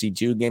LAFC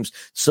 2 games,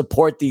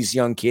 support these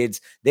young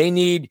kids. They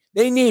need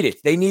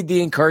it. They need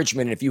the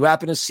encouragement. And if you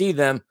happen to see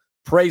them,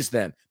 praise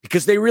them,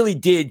 because they really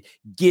did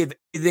give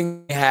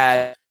everything they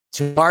had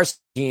to our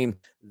team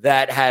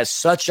that has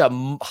such a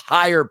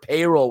higher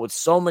payroll with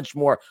so much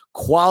more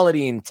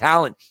quality and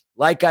talent.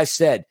 Like I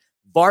said,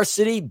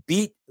 varsity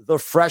beat the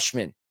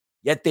freshmen,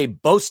 yet they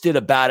boasted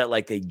about it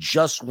like they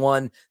just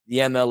won the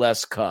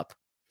MLS Cup.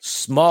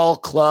 Small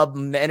club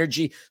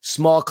energy,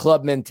 small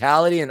club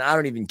mentality, and I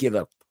don't even give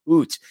a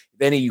hoot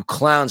if any of you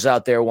clowns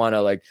out there want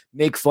to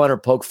make fun or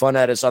poke fun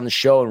at us on the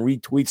show and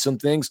retweet some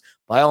things.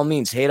 By all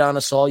means, hate on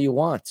us all you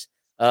want.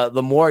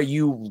 The more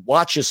you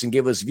watch us and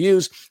give us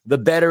views, the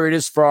better it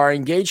is for our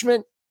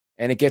engagement,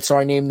 and it gets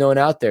our name known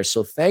out there.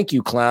 So thank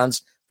you,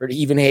 clowns, for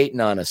even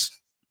hating on us.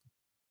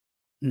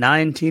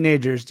 9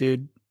 teenagers,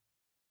 dude.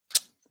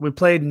 We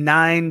played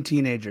 9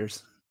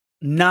 teenagers.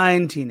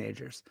 9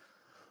 teenagers.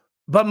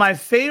 But my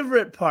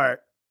favorite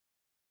part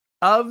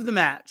of the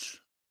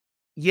match,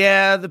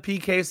 the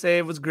PK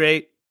save was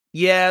great.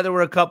 There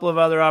were a couple of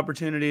other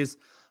opportunities.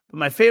 But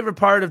my favorite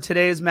part of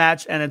today's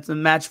match, and it's the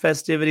match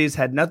festivities,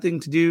 had nothing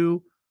to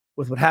do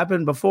with what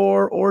happened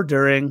before or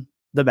during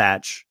the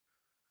match.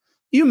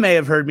 You may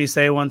have heard me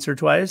say once or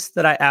twice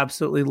that I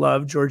absolutely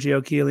love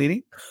Giorgio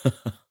Chiellini.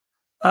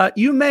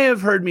 You may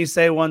have heard me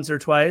say once or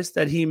twice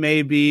that he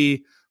may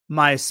be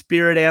my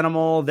spirit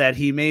animal, that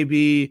he may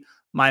be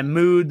my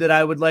mood that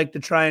I would like to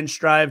try and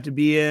strive to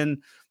be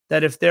in,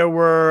 that if there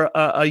were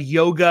a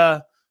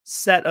yoga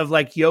set of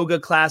yoga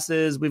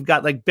classes, we've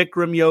got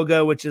Bikram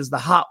yoga, which is the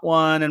hot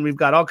one, and we've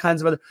got all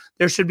kinds of other,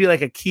 there should be a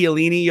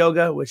Chiellini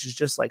yoga, which is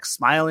just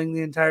smiling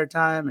the entire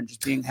time and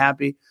just being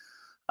happy.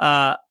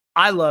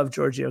 I love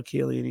Giorgio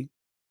Chiellini.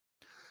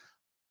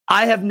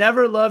 I have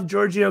never loved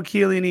Giorgio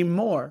Chiellini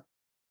more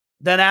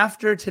than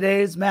after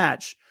today's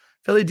match.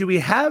 Philly, do we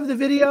have the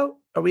video?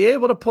 Are we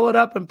able to pull it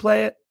up and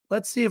play it?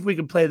 Let's see if we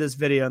can play this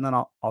video, and then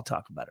I'll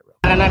talk about it real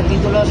quick. Ganar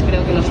títulos,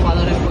 creo que los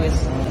jugadores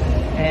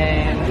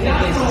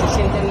se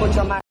sienten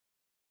mucho más.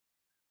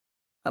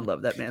 I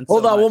love that man.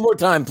 Hold on, one more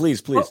time,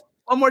 please. Oh,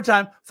 one more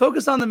time.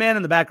 Focus on the man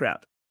in the background.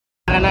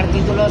 Ganar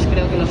títulos,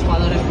 creo que los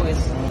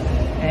jugadores se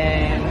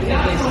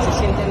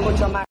sienten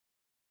mucho más.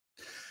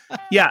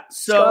 Yeah,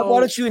 so Scott, why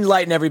don't you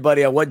enlighten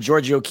everybody on what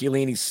Giorgio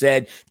Chiellini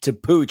said to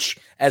Pooch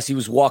as he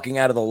was walking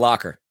out of the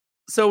locker?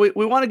 So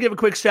we want to give a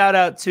quick shout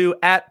out to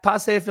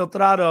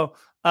 @PaseFiltrado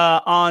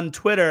on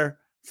Twitter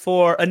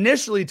for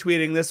initially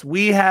tweeting this.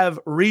 We have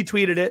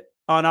retweeted it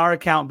on our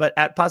account, but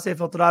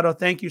 @PaseFiltrado,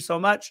 thank you so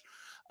much.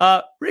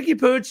 Ricky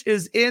Puig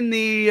is in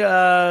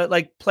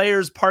the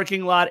players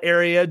parking lot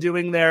area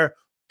doing their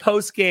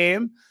post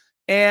game,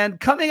 and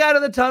coming out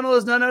of the tunnel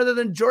is none other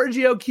than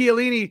Giorgio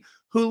Chiellini,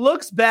 who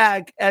looks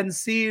back and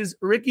sees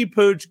Ricky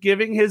Puig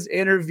giving his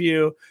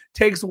interview,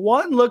 takes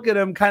one look at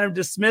him kind of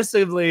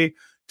dismissively,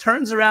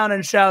 turns around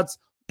and shouts,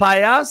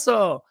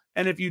 "Payaso."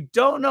 And if you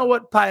don't know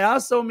what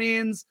payaso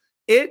means,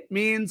 it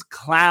means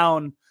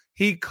clown.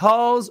 He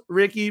calls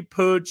Ricky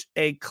Puig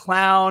a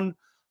clown.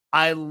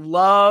 I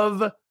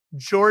love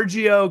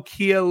Giorgio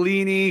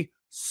Chiellini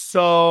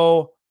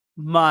so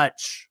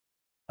much.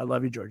 I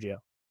love you, Giorgio.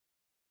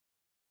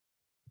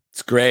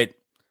 It's great.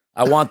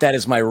 I want that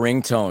as my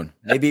ringtone.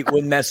 Maybe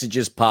when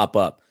messages pop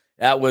up.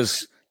 That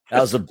was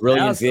a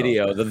brilliant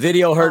video. The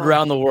video heard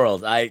around the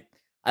world. I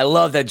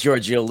love that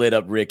Giorgio lit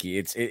up Ricky.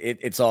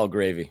 It's all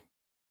gravy.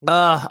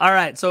 All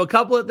right. So a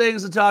couple of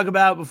things to talk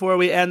about before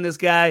we end this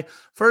guy.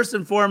 First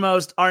and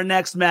foremost, our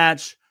next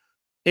match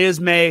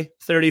is May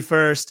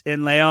 31st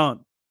in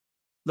León.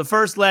 The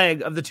first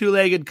leg of the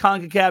two-legged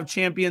CONCACAF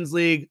Champions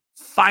League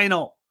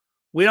final.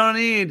 We don't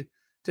need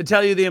to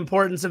tell you the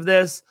importance of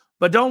this,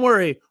 but don't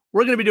worry.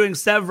 We're going to be doing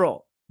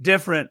several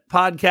different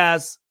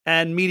podcasts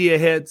and media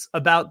hits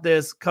about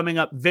this coming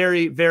up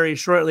very, very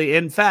shortly.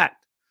 In fact,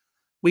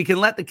 we can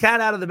let the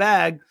cat out of the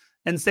bag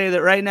and say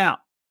that right now,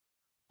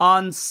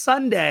 on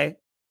Sunday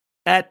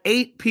at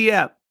 8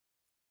 p.m.,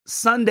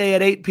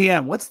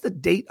 what's the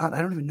date on?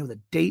 I don't even know the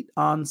date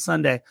on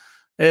Sunday.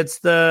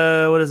 It's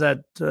what is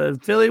that?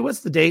 Philly, what's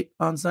the date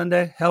on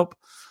Sunday? Help.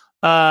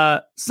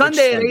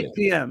 Sunday at 8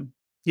 p.m.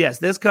 Yes,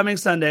 this coming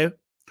Sunday,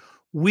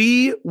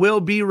 we will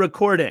be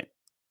recording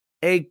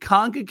a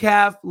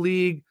CONCACAF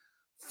League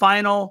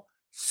Final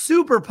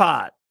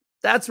Superpod.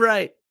 That's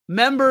right.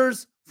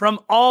 Members from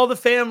all the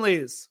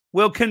families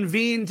will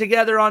convene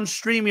together on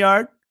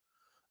StreamYard.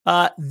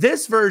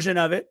 This version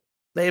of it,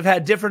 they've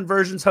had different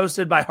versions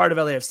hosted by Heart of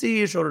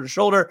LAFC, Shoulder to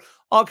Shoulder,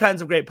 all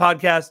kinds of great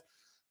podcasts.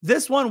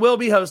 This one will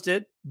be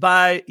hosted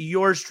by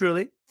yours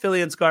truly,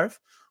 Philly and Scarf.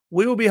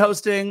 We will be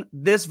hosting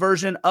this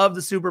version of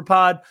the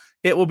Superpod.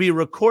 It will be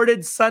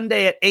recorded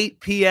Sunday at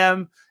 8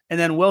 p.m., and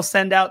then we'll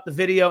send out the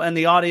video and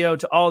the audio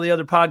to all the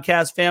other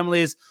podcast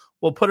families.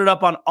 We'll put it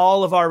up on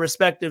all of our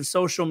respective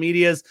social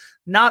medias.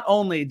 Not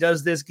only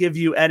does this give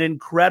you an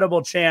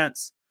incredible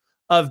chance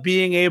of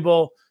being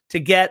able to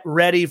get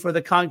ready for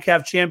the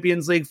CONCACAF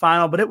Champions League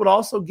final, but it would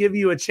also give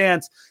you a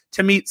chance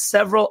to meet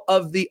several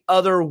of the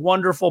other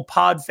wonderful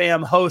pod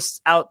fam hosts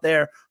out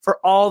there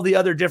for all the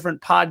other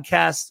different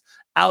podcasts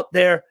out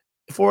there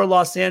for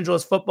Los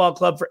Angeles Football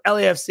Club, for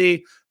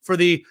LAFC, for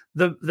the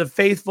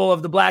faithful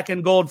of the black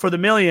and gold, for the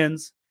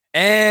millions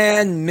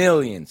and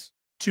millions,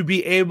 to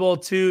be able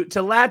to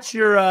latch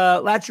your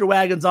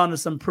wagons onto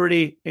some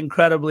pretty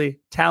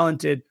incredibly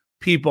talented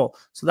people.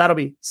 So that'll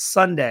be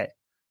Sunday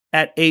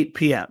at 8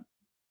 p.m.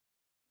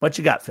 What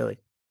you got, Philly?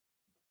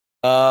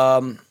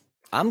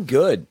 I'm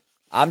good.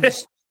 I'm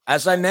just,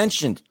 as I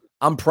mentioned,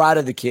 I'm proud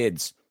of the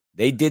kids.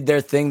 They did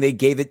their thing. They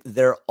gave it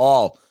their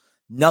all.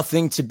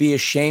 Nothing to be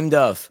ashamed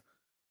of.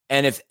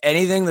 And if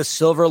anything, the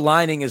silver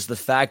lining is the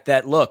fact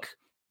that, look,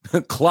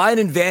 Klein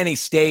and Vanny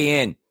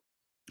stay in.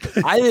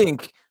 I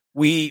think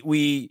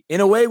we in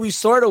a way, we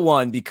sort of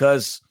won,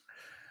 because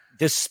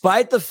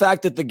despite the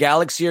fact that the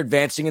Galaxy are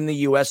advancing in the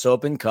U.S.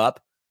 Open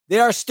Cup, they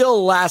are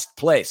still last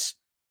place.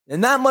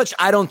 And that much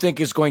I don't think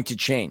is going to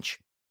change.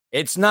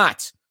 It's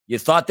not. You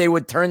thought they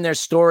would turn their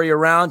story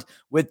around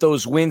with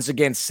those wins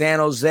against San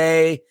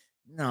Jose.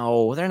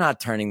 No, they're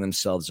not turning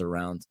themselves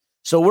around.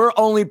 So we're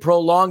only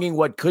prolonging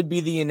what could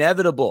be the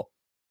inevitable.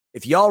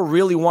 If y'all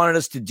really wanted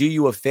us to do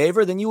you a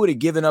favor, then you would have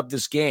given up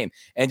this game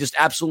and just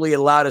absolutely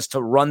allowed us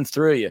to run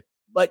through you.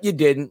 But you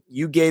didn't.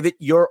 You gave it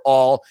your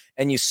all,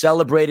 and you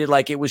celebrated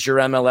like it was your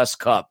MLS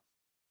Cup.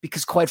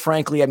 Because quite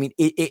frankly, I mean,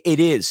 it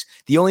is.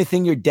 The only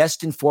thing you're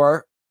destined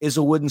for is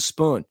a wooden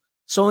spoon.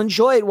 So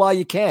enjoy it while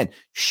you can.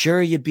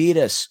 Sure, you beat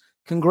us.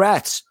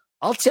 Congrats.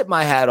 I'll tip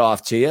my hat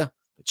off to you,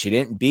 but you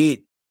didn't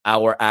beat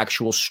our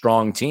actual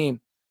strong team.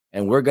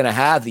 And we're going to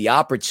have the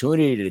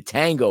opportunity to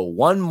tango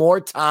one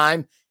more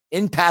time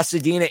in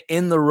Pasadena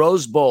in the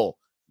Rose Bowl,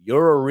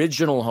 your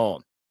original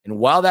home. And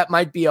while that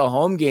might be a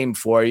home game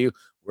for you,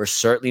 we're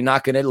certainly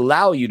not going to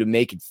allow you to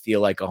make it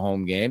feel like a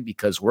home game,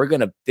 because we're going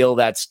to fill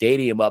that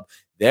stadium up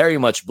very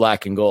much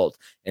black and gold.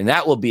 And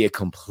that will be a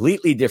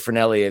completely different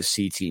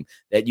LAFC team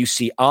that you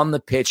see on the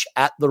pitch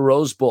at the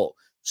Rose Bowl.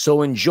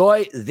 So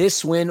enjoy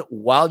this win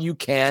while you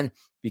can,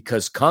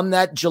 because come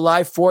that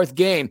July 4th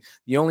game,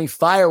 the only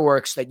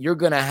fireworks that you're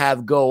going to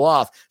have go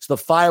off is the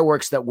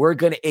fireworks that we're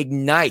going to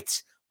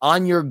ignite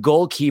on your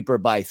goalkeeper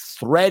by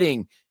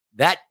threading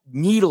that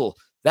needle,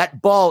 that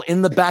ball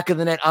in the back of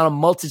the net on a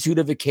multitude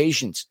of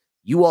occasions.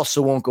 You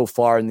also won't go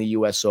far in the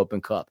U.S.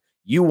 Open Cup.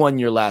 You won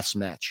your last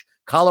match.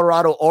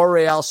 Colorado or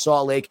Real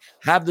Salt Lake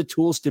have the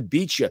tools to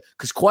beat you,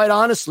 because quite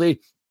honestly,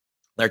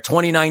 there are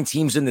 29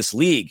 teams in this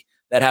league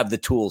that have the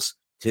tools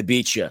to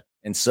beat you.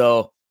 And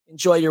so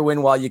enjoy your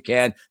win while you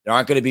can. There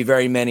aren't going to be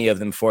very many of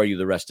them for you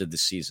the rest of the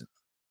season.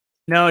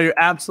 No, you're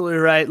absolutely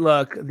right.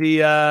 Look,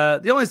 the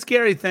only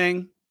scary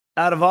thing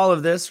out of all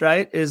of this,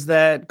 right, is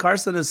that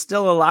Carson is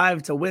still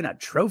alive to win a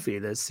trophy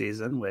this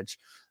season, which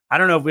I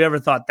don't know if we ever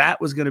thought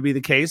that was going to be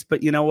the case,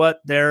 but you know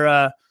what? They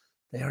are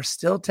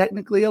still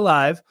technically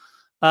alive.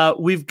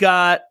 We've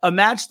got a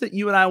match that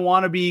you and I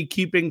want to be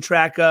keeping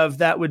track of.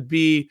 That would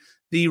be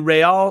the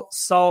Real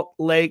Salt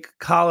Lake,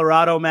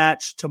 Colorado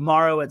match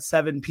tomorrow at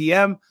 7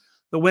 p.m.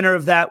 The winner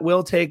of that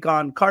will take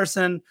on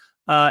Carson,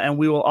 and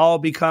we will all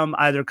become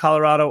either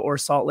Colorado or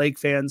Salt Lake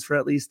fans for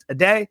at least a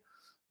day.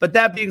 But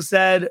that being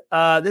said,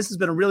 this has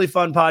been a really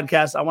fun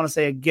podcast. I want to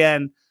say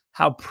again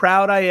how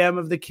proud I am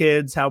of the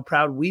kids, how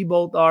proud we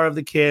both are of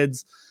the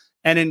kids.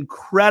 An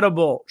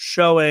incredible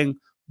showing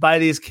by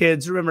these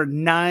kids. Remember,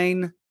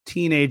 9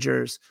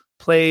 teenagers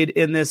played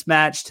in this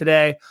match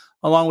today,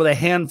 along with a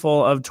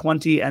handful of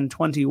 20 and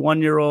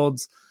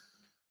 21-year-olds.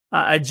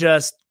 I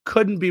just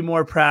couldn't be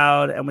more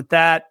proud. And with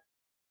that,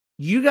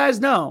 you guys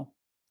know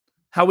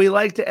how we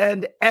like to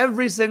end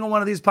every single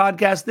one of these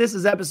podcasts. This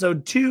is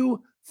episode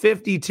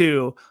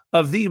 252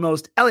 of the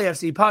most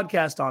LAFC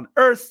podcast on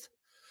earth.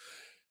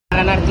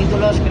 Ganar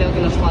títulos, creo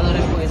que los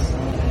jugadores pues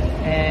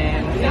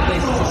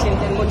se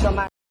sienten mucho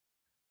más.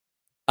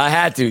 I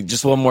had to,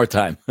 just one more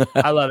time.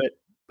 I love it.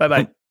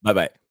 Bye-bye.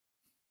 Bye-bye.